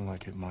this sound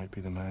like it might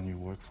be the man you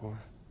work for?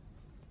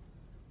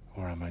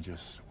 Or am I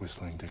just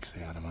whistling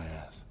Dixie out of my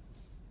ass?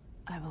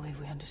 I believe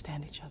we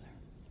understand each other.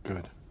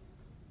 Good.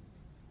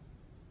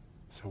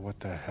 So what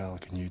the hell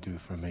can you do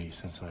for me,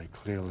 since I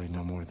clearly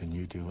know more than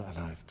you do and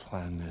I've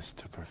planned this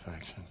to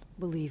perfection?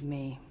 Believe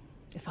me,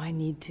 if I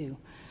need to,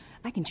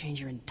 I can change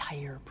your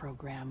entire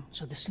program.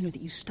 So the sooner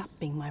that you stop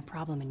being my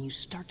problem and you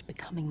start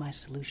becoming my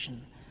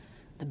solution,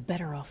 the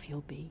better off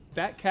you'll be.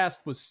 That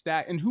cast was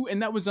stacked.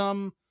 And that was,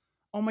 oh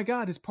my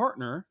God, his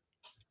partner.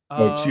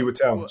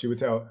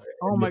 Chiwetel.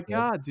 Oh my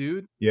God,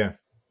 dude. Yeah.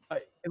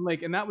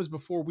 And that was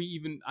before we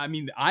even, I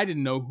mean, I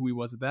didn't know who he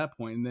was at that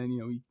point. And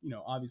then,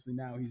 obviously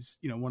now he's,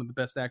 one of the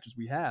best actors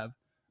we have.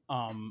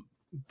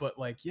 But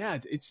like, yeah,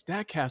 it's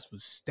that cast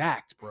was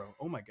stacked, bro.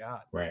 Oh my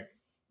God. Right.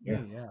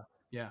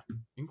 Yeah.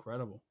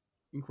 Incredible.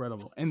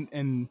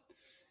 And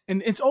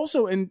it's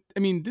also, and I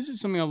mean, this is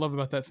something I love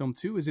about that film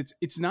too, is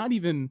it's not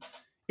even,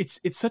 it's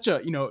such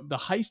a, the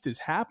heist has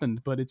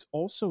happened, but it's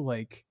also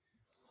like,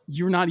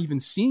 you're not even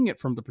seeing it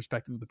from the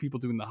perspective of the people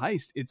doing the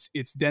heist.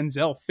 It's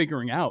Denzel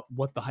figuring out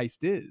what the heist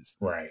is.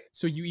 Right.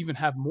 So you even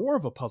have more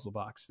of a puzzle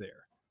box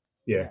there.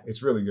 Yeah,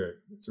 it's really good.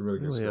 It's a really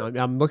good story.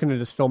 I'm looking at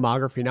his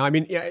filmography now. I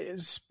mean, yeah,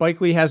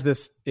 Spike Lee has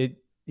this,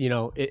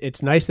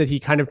 it's nice that he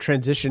kind of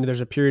transitioned.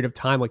 There's a period of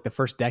time, like the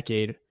first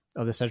decade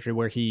of the century,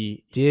 where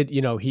he did,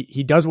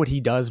 he does what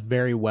he does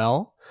very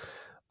well.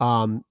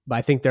 But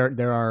I think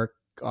there are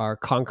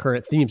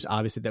concurrent themes,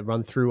 obviously, that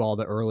run through all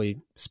the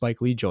early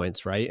Spike Lee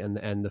joints, right?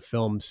 And the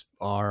films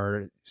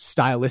are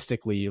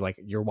stylistically like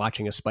you're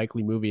watching a Spike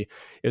Lee movie.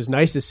 It was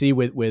nice to see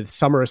with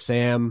Summer of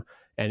Sam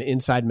and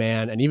Inside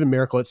Man and even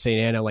Miracle at St.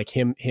 Anna, like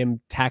him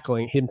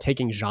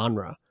taking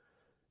genre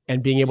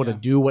and being able to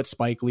do what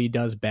Spike Lee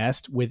does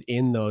best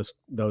within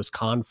those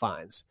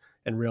confines,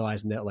 and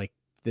realizing that like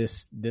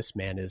this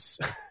man is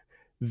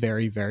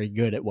very, very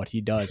good at what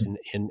he does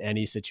in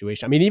any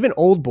situation. I mean, even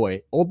Old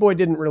Boy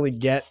didn't really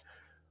get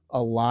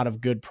a lot of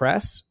good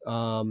press.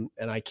 And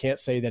I can't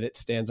say that it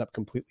stands up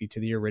completely to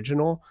the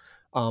original.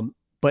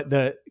 But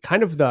the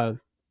kind of I'll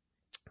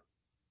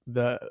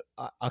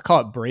call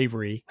it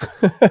bravery.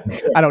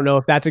 I don't know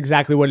if that's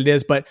exactly what it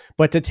is, but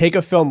to take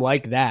a film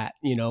like that,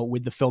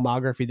 with the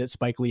filmography that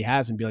Spike Lee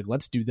has and be like,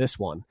 let's do this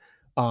one,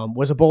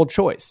 was a bold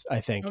choice, I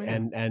think. Oh, yeah.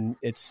 And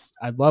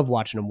I love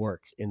watching him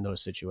work in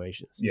those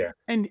situations. Yeah.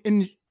 And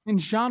in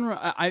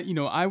genre,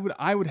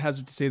 I would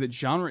hazard to say that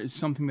genre is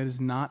something that is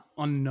not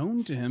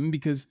unknown to him,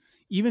 because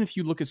even if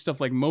you look at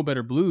stuff like Mo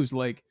Better Blues,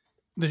 like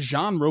the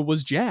genre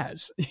was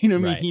jazz. I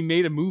mean, he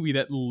made a movie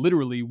that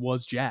literally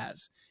was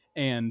jazz,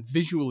 and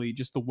visually,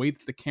 just the way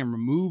that the camera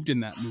moved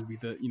in that movie,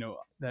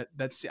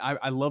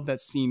 I love that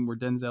scene where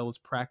Denzel is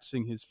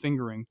practicing his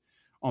fingering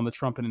on the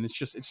trumpet, and it's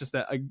just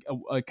that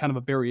a kind of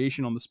a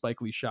variation on the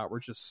Spike Lee shot where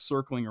it's just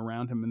circling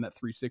around him in that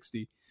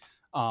 360.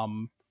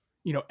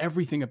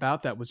 Everything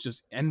about that was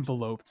just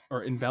enveloped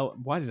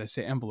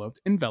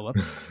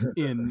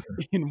in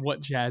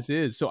what jazz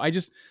is. So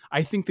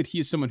I think that he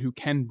is someone who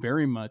can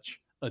very much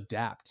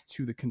adapt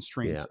to the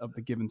constraints of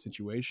the given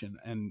situation,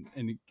 and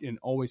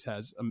always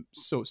has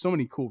so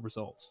many cool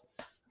results.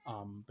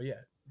 But yeah,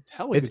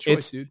 hell of a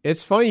choice, dude.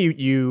 It's funny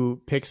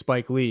you pick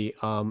Spike Lee.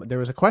 There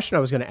was a question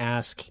I was going to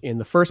ask in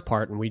the first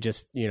part, and we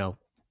just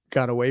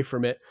got away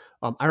from it.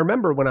 I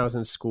remember when I was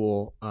in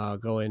school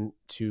going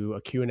to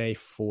a Q&A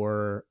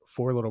for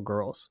Four Little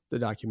Girls, the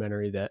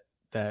documentary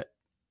that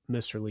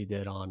Mr. Lee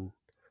did on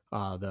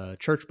the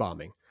church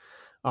bombing.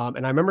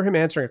 And I remember him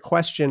answering a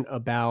question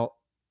about,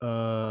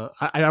 I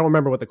don't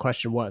remember what the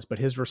question was, but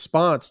his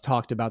response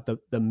talked about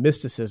the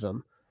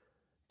mysticism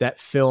that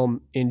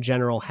film in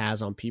general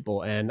has on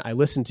people. And I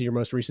listened to your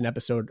most recent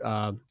episode.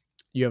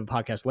 You have a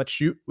podcast, Let's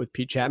Shoot, with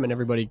Pete Chapman.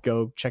 Everybody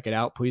go check it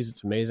out, please.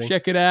 It's amazing.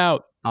 Check it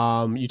out.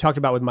 You talked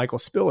about with Michael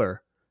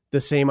Spiller, the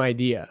same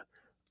idea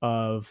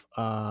of,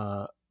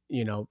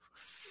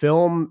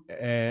 film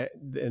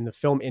in the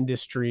film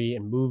industry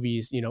and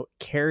movies,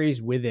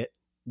 carries with it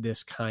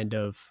this kind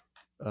of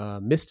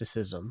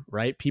mysticism,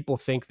 right? People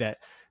think that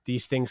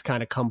these things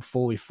kind of come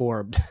fully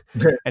formed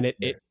and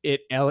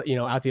it out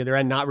the other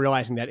end, not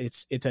realizing that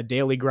it's a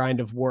daily grind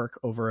of work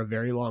over a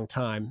very long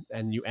time.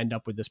 And you end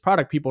up with this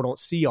product. People don't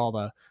see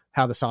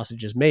how the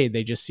sausage is made.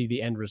 They just see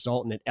the end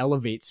result, and it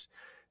elevates,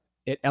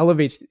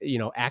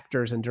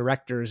 actors and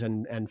directors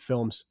and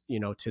films,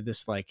 to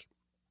this like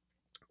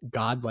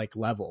godlike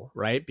level,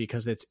 right?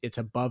 Because it's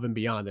above and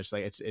beyond. There's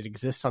like, it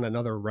exists on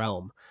another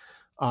realm,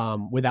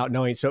 without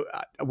knowing. So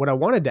what I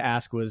wanted to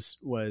ask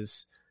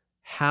was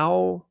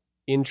how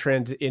in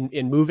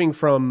moving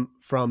from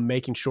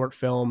making short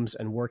films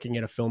and working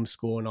at a film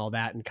school and all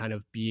that, and kind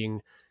of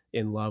being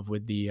in love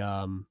with the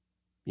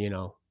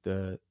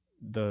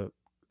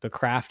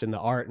craft and the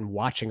art, and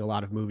watching a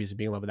lot of movies and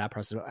being in love with that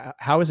process,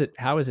 how has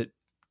it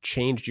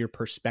changed your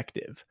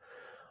perspective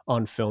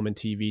on film and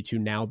TV to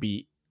now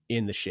be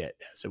in the shit,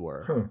 as it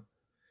were?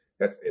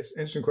 It's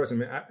an interesting question,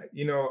 man.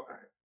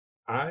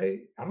 I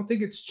don't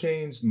think it's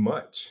changed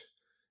much.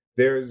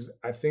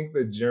 I think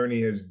the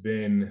journey has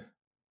been,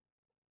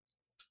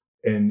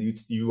 and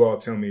you all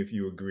tell me if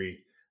you agree,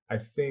 I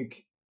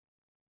think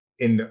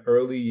in the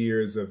early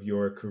years of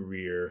your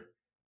career,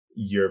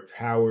 you're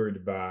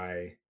powered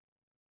by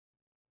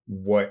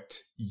what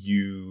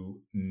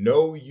you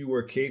know you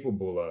are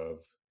capable of,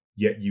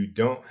 yet you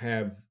don't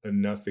have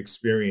enough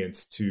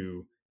experience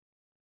to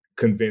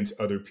convince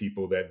other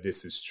people that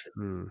this is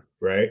true,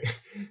 right?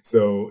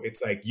 So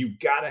it's like, you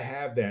gotta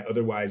have that,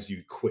 otherwise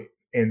you quit.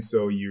 And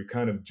so you're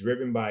kind of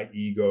driven by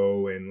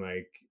ego and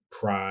like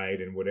pride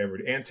and whatever,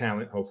 and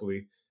talent,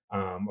 hopefully,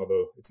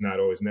 although it's not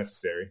always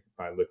necessary,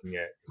 by looking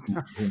at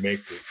who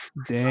makes it.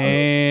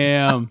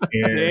 Damn.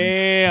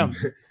 Damn.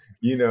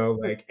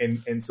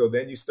 And so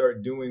then you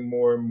start doing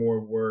more and more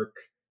work,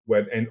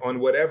 and on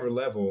whatever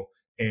level.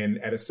 And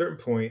at a certain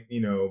point,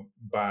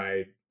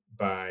 by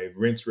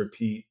rinse,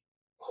 repeat,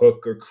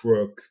 hook or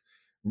crook,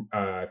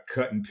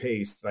 cut and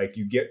paste, like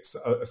you get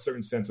a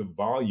certain sense of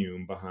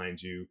volume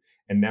behind you.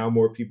 And now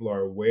more people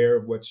are aware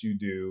of what you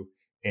do.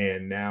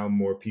 And now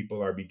more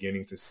people are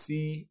beginning to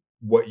see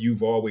what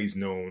you've always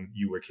known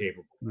you were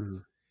capable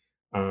of.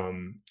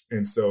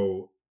 And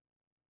so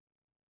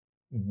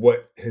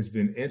what has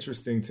been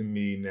interesting to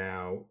me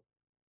now,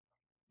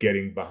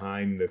 getting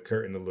behind the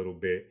curtain a little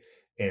bit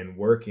and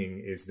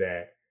working, is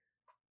that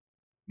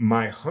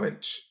my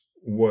hunch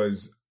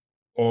was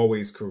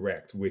always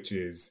correct, which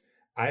is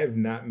I have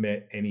not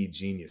met any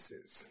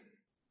geniuses.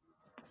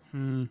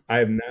 I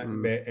have not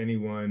met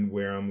anyone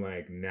where I'm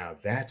like, now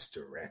that's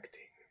directing,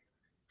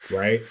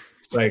 right?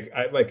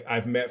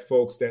 I've met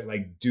folks that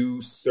like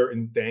do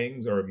certain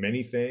things or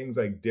many things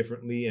like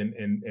differently and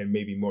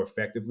maybe more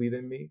effectively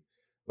than me.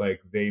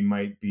 Like they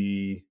might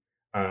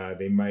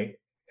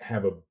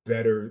have a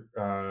better,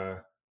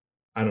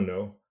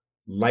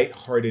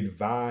 lighthearted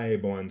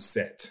vibe on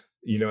set.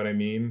 You know what I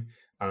mean?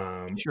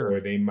 Sure. Or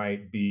they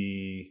might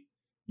be,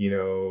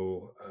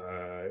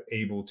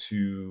 able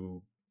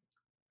to,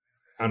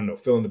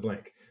 fill in the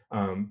blank.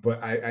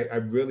 But I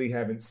really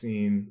haven't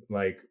seen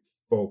like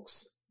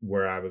folks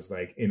where I was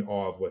like in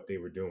awe of what they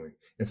were doing.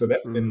 And so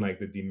that's been like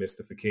the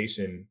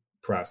demystification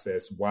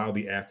process, while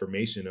the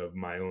affirmation of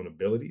my own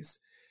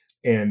abilities.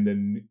 And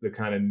the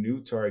kind of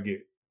new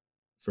target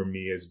for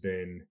me has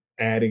been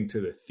adding to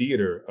the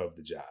theater of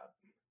the job,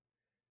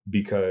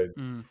 because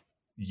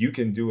you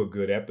can do a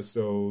good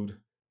episode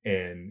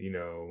and,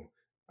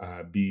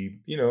 be,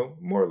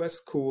 more or less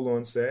cool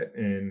on set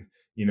and,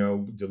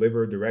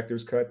 deliver a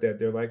director's cut that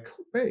they're like,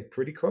 hey,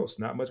 pretty close,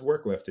 not much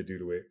work left to do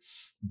to it.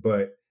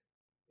 But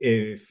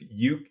if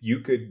you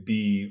could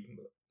be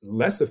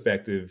less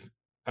effective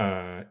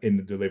in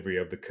the delivery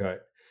of the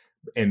cut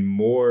and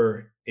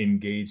more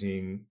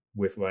engaging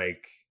with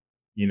like,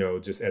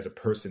 just as a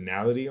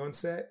personality on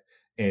set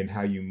and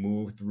how you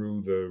move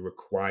through the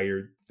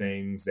required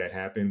things that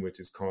happen, which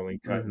is calling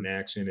cut and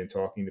action and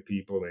talking to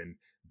people and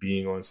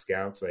being on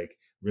scouts, like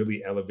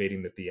really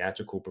elevating the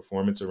theatrical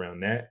performance around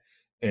that.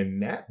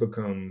 And that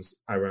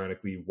becomes,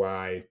 ironically,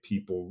 why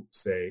people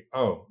say,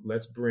 oh,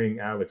 let's bring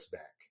Alex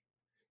back.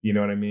 You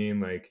know what I mean?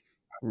 Like,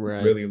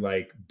 really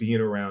like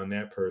being around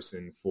that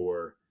person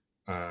for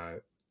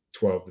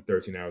 12 to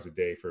 13 hours a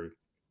day for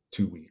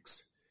 2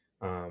 weeks.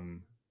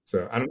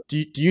 So I don't.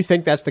 Do you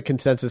think that's the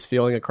consensus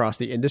feeling across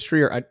the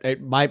industry, or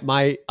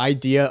my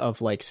idea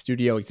of like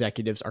studio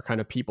executives are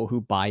kind of people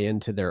who buy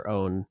into their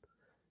own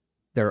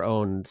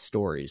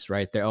stories,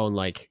 right? Their own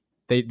like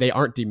they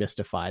aren't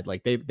demystified.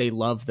 Like they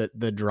love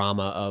the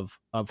drama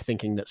of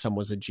thinking that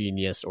someone's a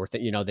genius, or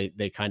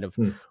they kind of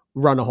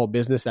run a whole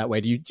business that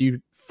way. Do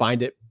you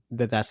find it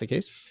that's the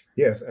case?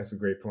 Yes, that's a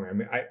great point. I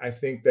mean, I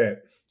think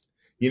that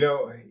you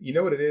know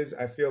what it is.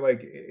 I feel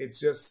like it's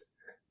just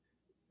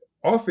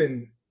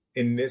often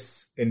in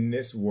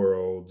this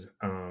world,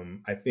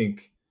 I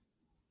think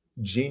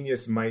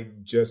genius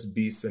might just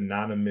be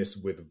synonymous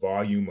with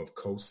volume of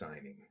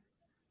co-signing.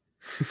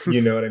 You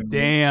know what I mean?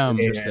 Damn.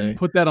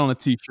 Put that on a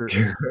t-shirt.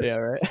 Yeah,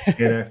 right.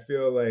 And I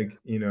feel like,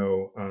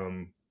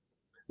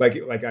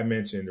 like I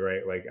mentioned,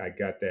 right? Like I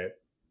got that,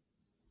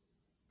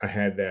 I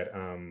had that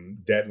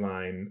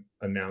deadline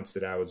announced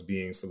that I was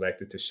being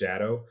selected to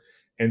shadow.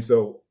 And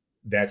so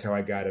that's how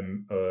I got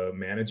a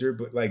manager.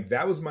 But like,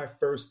 that was my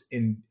first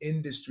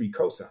industry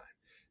cosign.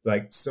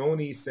 Like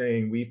Sony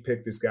saying, we've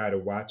picked this guy to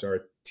watch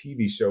our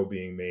TV show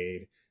being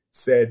made,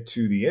 said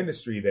to the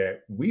industry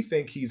that we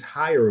think he's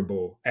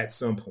hireable at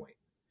some point,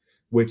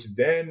 which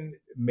then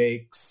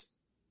makes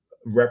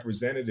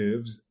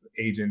representatives,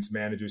 agents,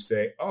 managers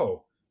say,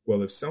 oh,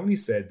 well, if Sony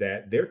said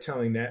that, they're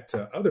telling that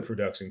to other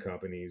production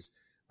companies,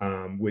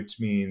 which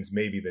means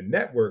maybe the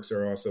networks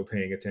are also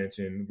paying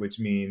attention, which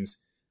means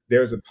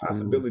there's a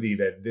possibility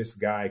that this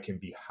guy can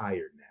be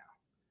hired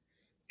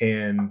now.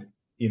 And,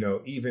 you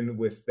know, even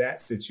with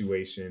that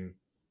situation,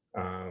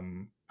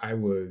 I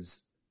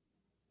was,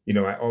 you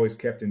know, I always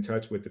kept in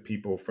touch with the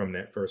people from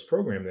that first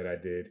program that I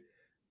did,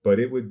 but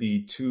it would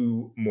be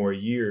 2 more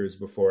years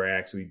before I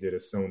actually did a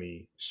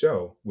Sony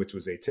show, which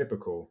was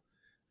atypical,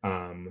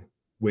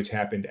 which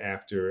happened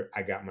after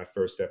I got my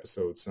first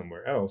episode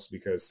somewhere else,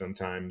 because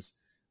sometimes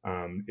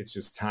it's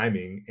just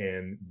timing.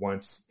 And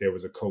once there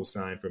was a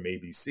co-sign from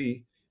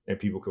ABC and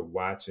people could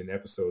watch an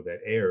episode that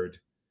aired,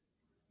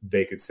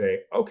 they could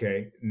say,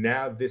 okay,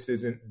 now this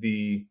isn't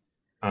the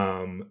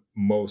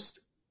most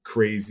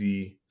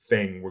crazy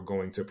thing we're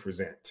going to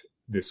present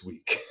this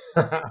week,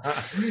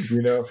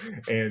 you know,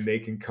 and they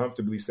can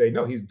comfortably say,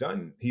 no, he's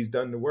done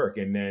the work.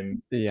 And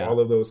then all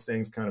of those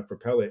things kind of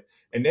propel it.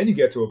 And then you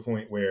get to a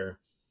point where,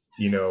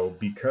 you know,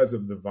 because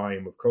of the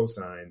volume of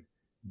cosign,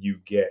 you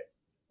get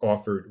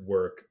offered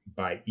work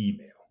by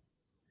email.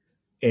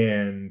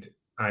 And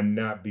I'm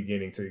not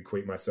beginning to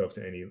equate myself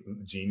to any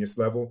genius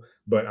level,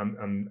 but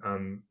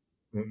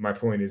my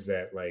point is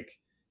that, like,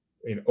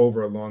 in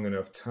over a long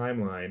enough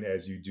timeline,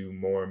 as you do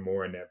more and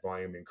more and that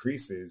volume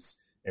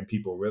increases and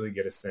people really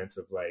get a sense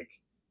of, like,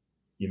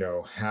 you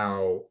know,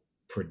 how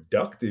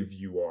productive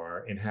you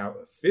are and how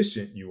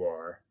efficient you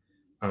are,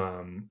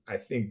 I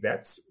think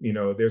that's, you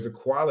know, there's a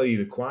quality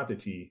to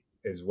quantity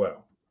as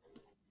well.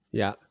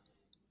 Yeah.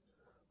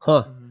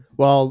 Huh.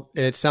 Well,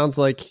 it sounds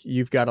like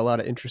you've got a lot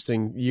of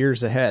interesting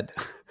years ahead.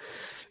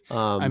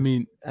 I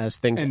mean, as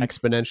things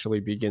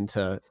exponentially begin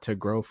to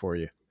grow for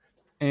you.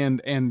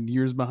 And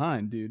years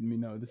behind, dude. I mean,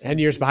 no,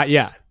 years behind.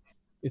 Yeah.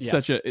 It's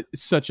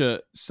such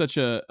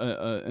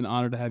an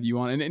honor to have you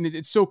on. And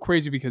it's so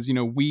crazy because, you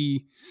know,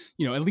 we,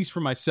 you know, at least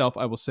for myself,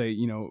 I will say,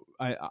 you know,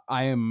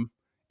 I am,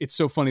 it's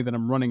so funny that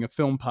I'm running a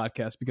film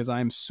podcast because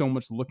I am so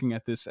much looking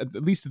at this, at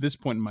least at this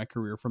point in my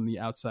career, from the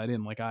outside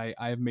in. Like I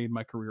have made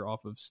my career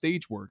off of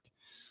stage work,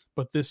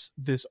 but this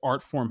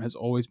art form has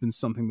always been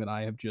something that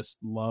I have just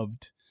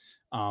loved.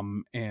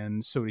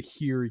 And so to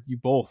hear you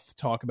both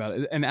talk about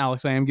it, and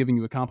Alex, I am giving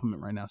you a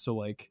compliment right now. So,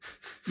 like,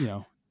 you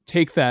know,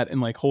 take that and,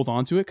 like, hold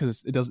on to it,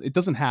 because it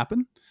doesn't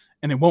happen,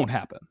 and it won't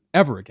happen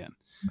ever again.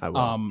 I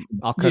will.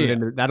 I'll cut it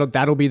into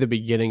that'll be the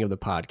beginning of the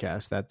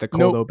podcast. That the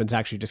cold open's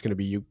actually just going to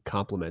be you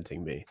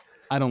complimenting me.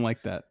 I don't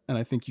like that, and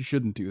I think you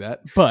shouldn't do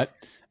that. But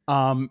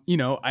you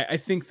know, I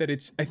think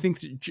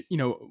you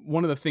know,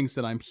 one of the things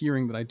that I'm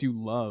hearing that I do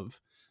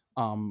love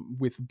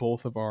with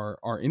both of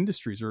our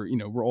industries, or, you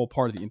know, we're all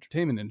part of the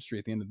entertainment industry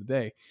at the end of the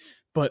day,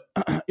 but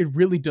it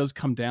really does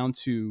come down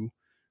to,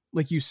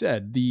 like you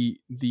said, the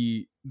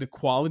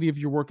quality of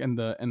your work and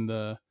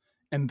the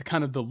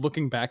kind of the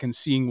looking back and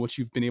seeing what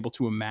you've been able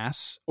to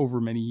amass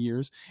over many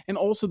years. And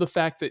also the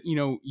fact that, you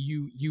know,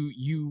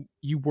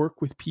 you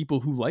work with people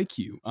who like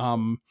you.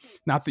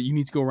 Not that you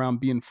need to go around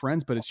being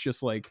friends, but it's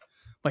just like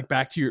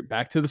back to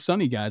the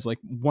Sunny guys. Like,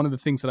 one of the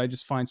things that I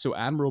just find so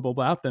admirable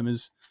about them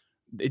is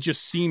it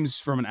just seems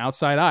from an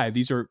outside eye,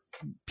 these are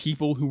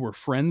people who were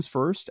friends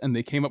first, and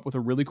they came up with a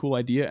really cool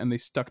idea and they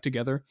stuck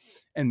together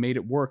and made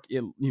it work.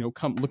 It, you know,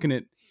 looking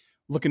at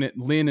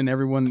Lynn and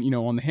everyone, you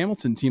know, on the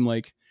Hamilton team,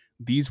 like,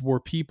 these were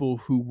people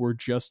who were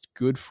just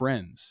good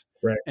friends,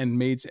 right, and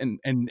mates, and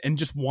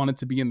just wanted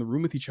to be in the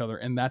room with each other.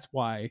 And that's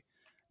why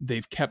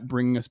they've kept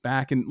bringing us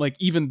back. And, like,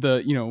 even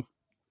the, you know,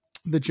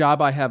 the job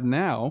I have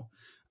now,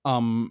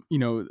 you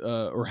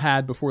know, or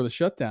had before the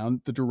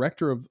shutdown, the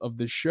director of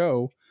this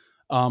show,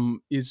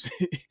 is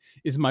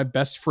my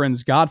best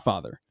friend's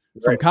godfather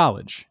from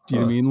college. Do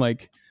you know what I mean?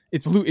 Like,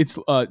 it's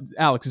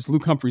Alex, it's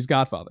Luke Humphrey's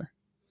godfather.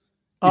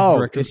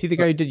 Is he the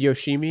guy who did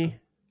Yoshimi?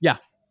 Yeah.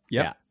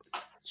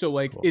 So,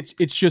 like, cool. It's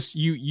just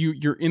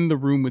you're in the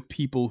room with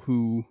people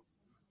who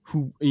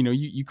you know,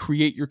 you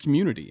create your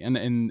community,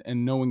 and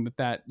knowing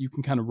that you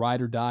can kind of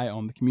ride or die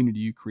on the community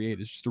you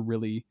create is just a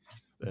really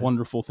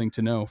wonderful thing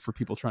to know for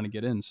people trying to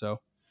get in.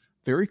 So,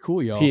 very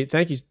cool, y'all. Pete,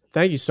 thank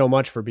you so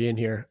much for being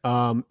here.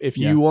 If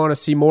you want to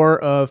see more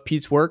of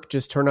Pete's work,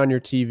 just turn on your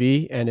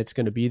TV and it's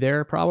going to be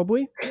there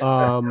probably.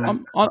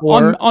 On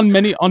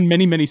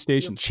many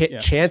stations.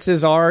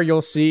 Chances are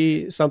you'll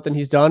see something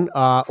he's done.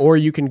 Or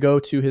you can go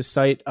to his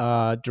site,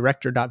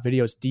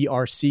 director.video. It's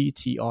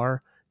drctr.video.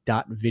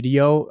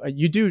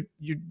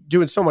 You're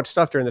doing so much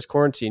stuff during this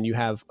quarantine. You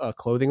have a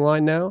clothing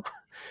line now.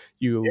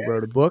 You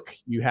wrote a book.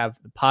 You have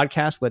the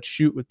podcast, Let's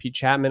Shoot with Pete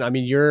Chapman. I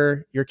mean,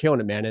 you're killing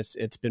it, man.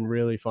 It's been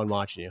really fun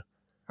watching you.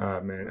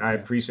 Man, I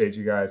appreciate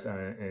you guys,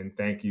 and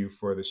thank you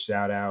for the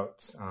shout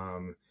outs.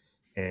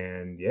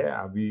 And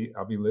yeah, I'll be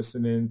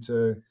listening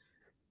to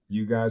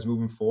you guys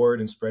moving forward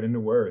and spreading the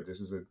word. This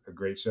is a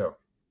great show.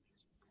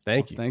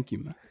 Thank you. Thank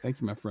you,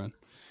 my friend.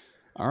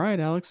 All right,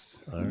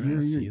 Alex. All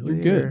right, see you you're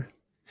later. Good.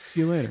 See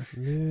you later.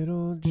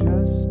 Little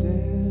justice,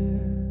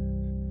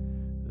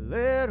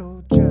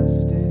 little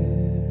justice,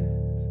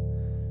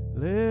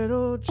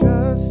 little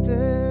justice.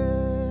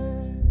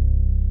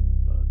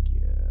 Fuck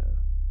yeah.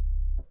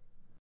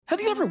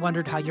 Have you ever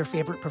wondered how your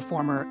favorite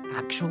performer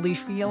actually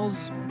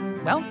feels?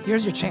 Well,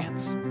 here's your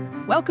chance.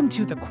 Welcome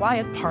to The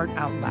Quiet Part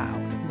Out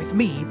Loud with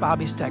me,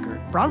 Bobby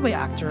Steggert, Broadway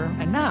actor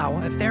and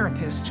now a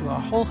therapist to a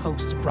whole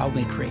host of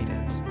Broadway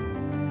creatives.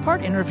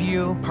 Part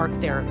interview, part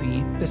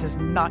therapy, this is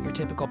not your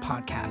typical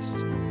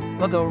podcast.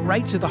 We'll go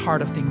right to the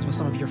heart of things with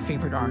some of your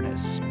favorite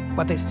artists,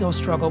 what they still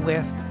struggle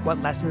with,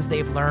 what lessons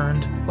they've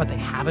learned, what they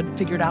haven't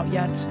figured out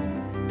yet.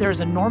 There's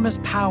enormous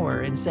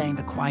power in saying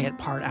the quiet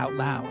part out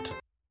loud.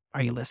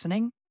 Are you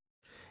listening?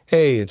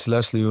 Hey, it's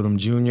Leslie Odom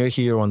Jr.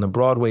 here on the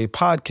Broadway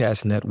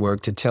Podcast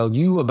Network to tell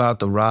you about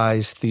the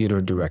Rise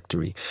Theater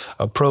Directory,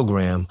 a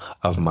program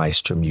of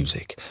Maestro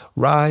Music.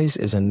 Rise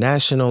is a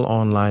national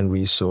online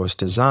resource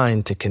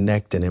designed to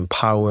connect and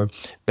empower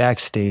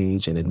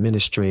backstage and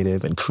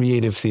administrative and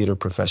creative theater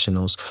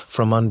professionals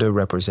from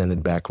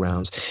underrepresented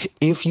backgrounds.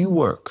 If you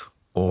work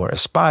or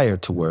aspire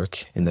to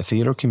work in the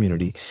theater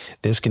community,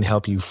 this can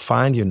help you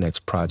find your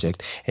next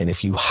project. And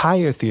if you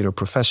hire theater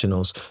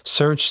professionals,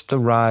 search the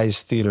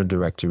Rise Theater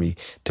Directory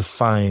to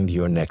find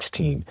your next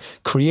team.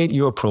 Create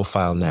your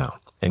profile now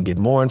and get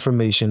more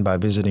information by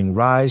visiting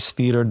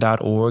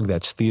risetheater.org.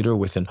 That's theater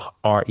with an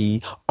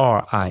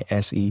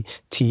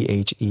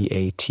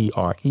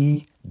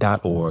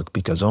RERISETHEATRE.org,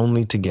 because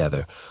only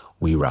together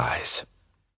we rise.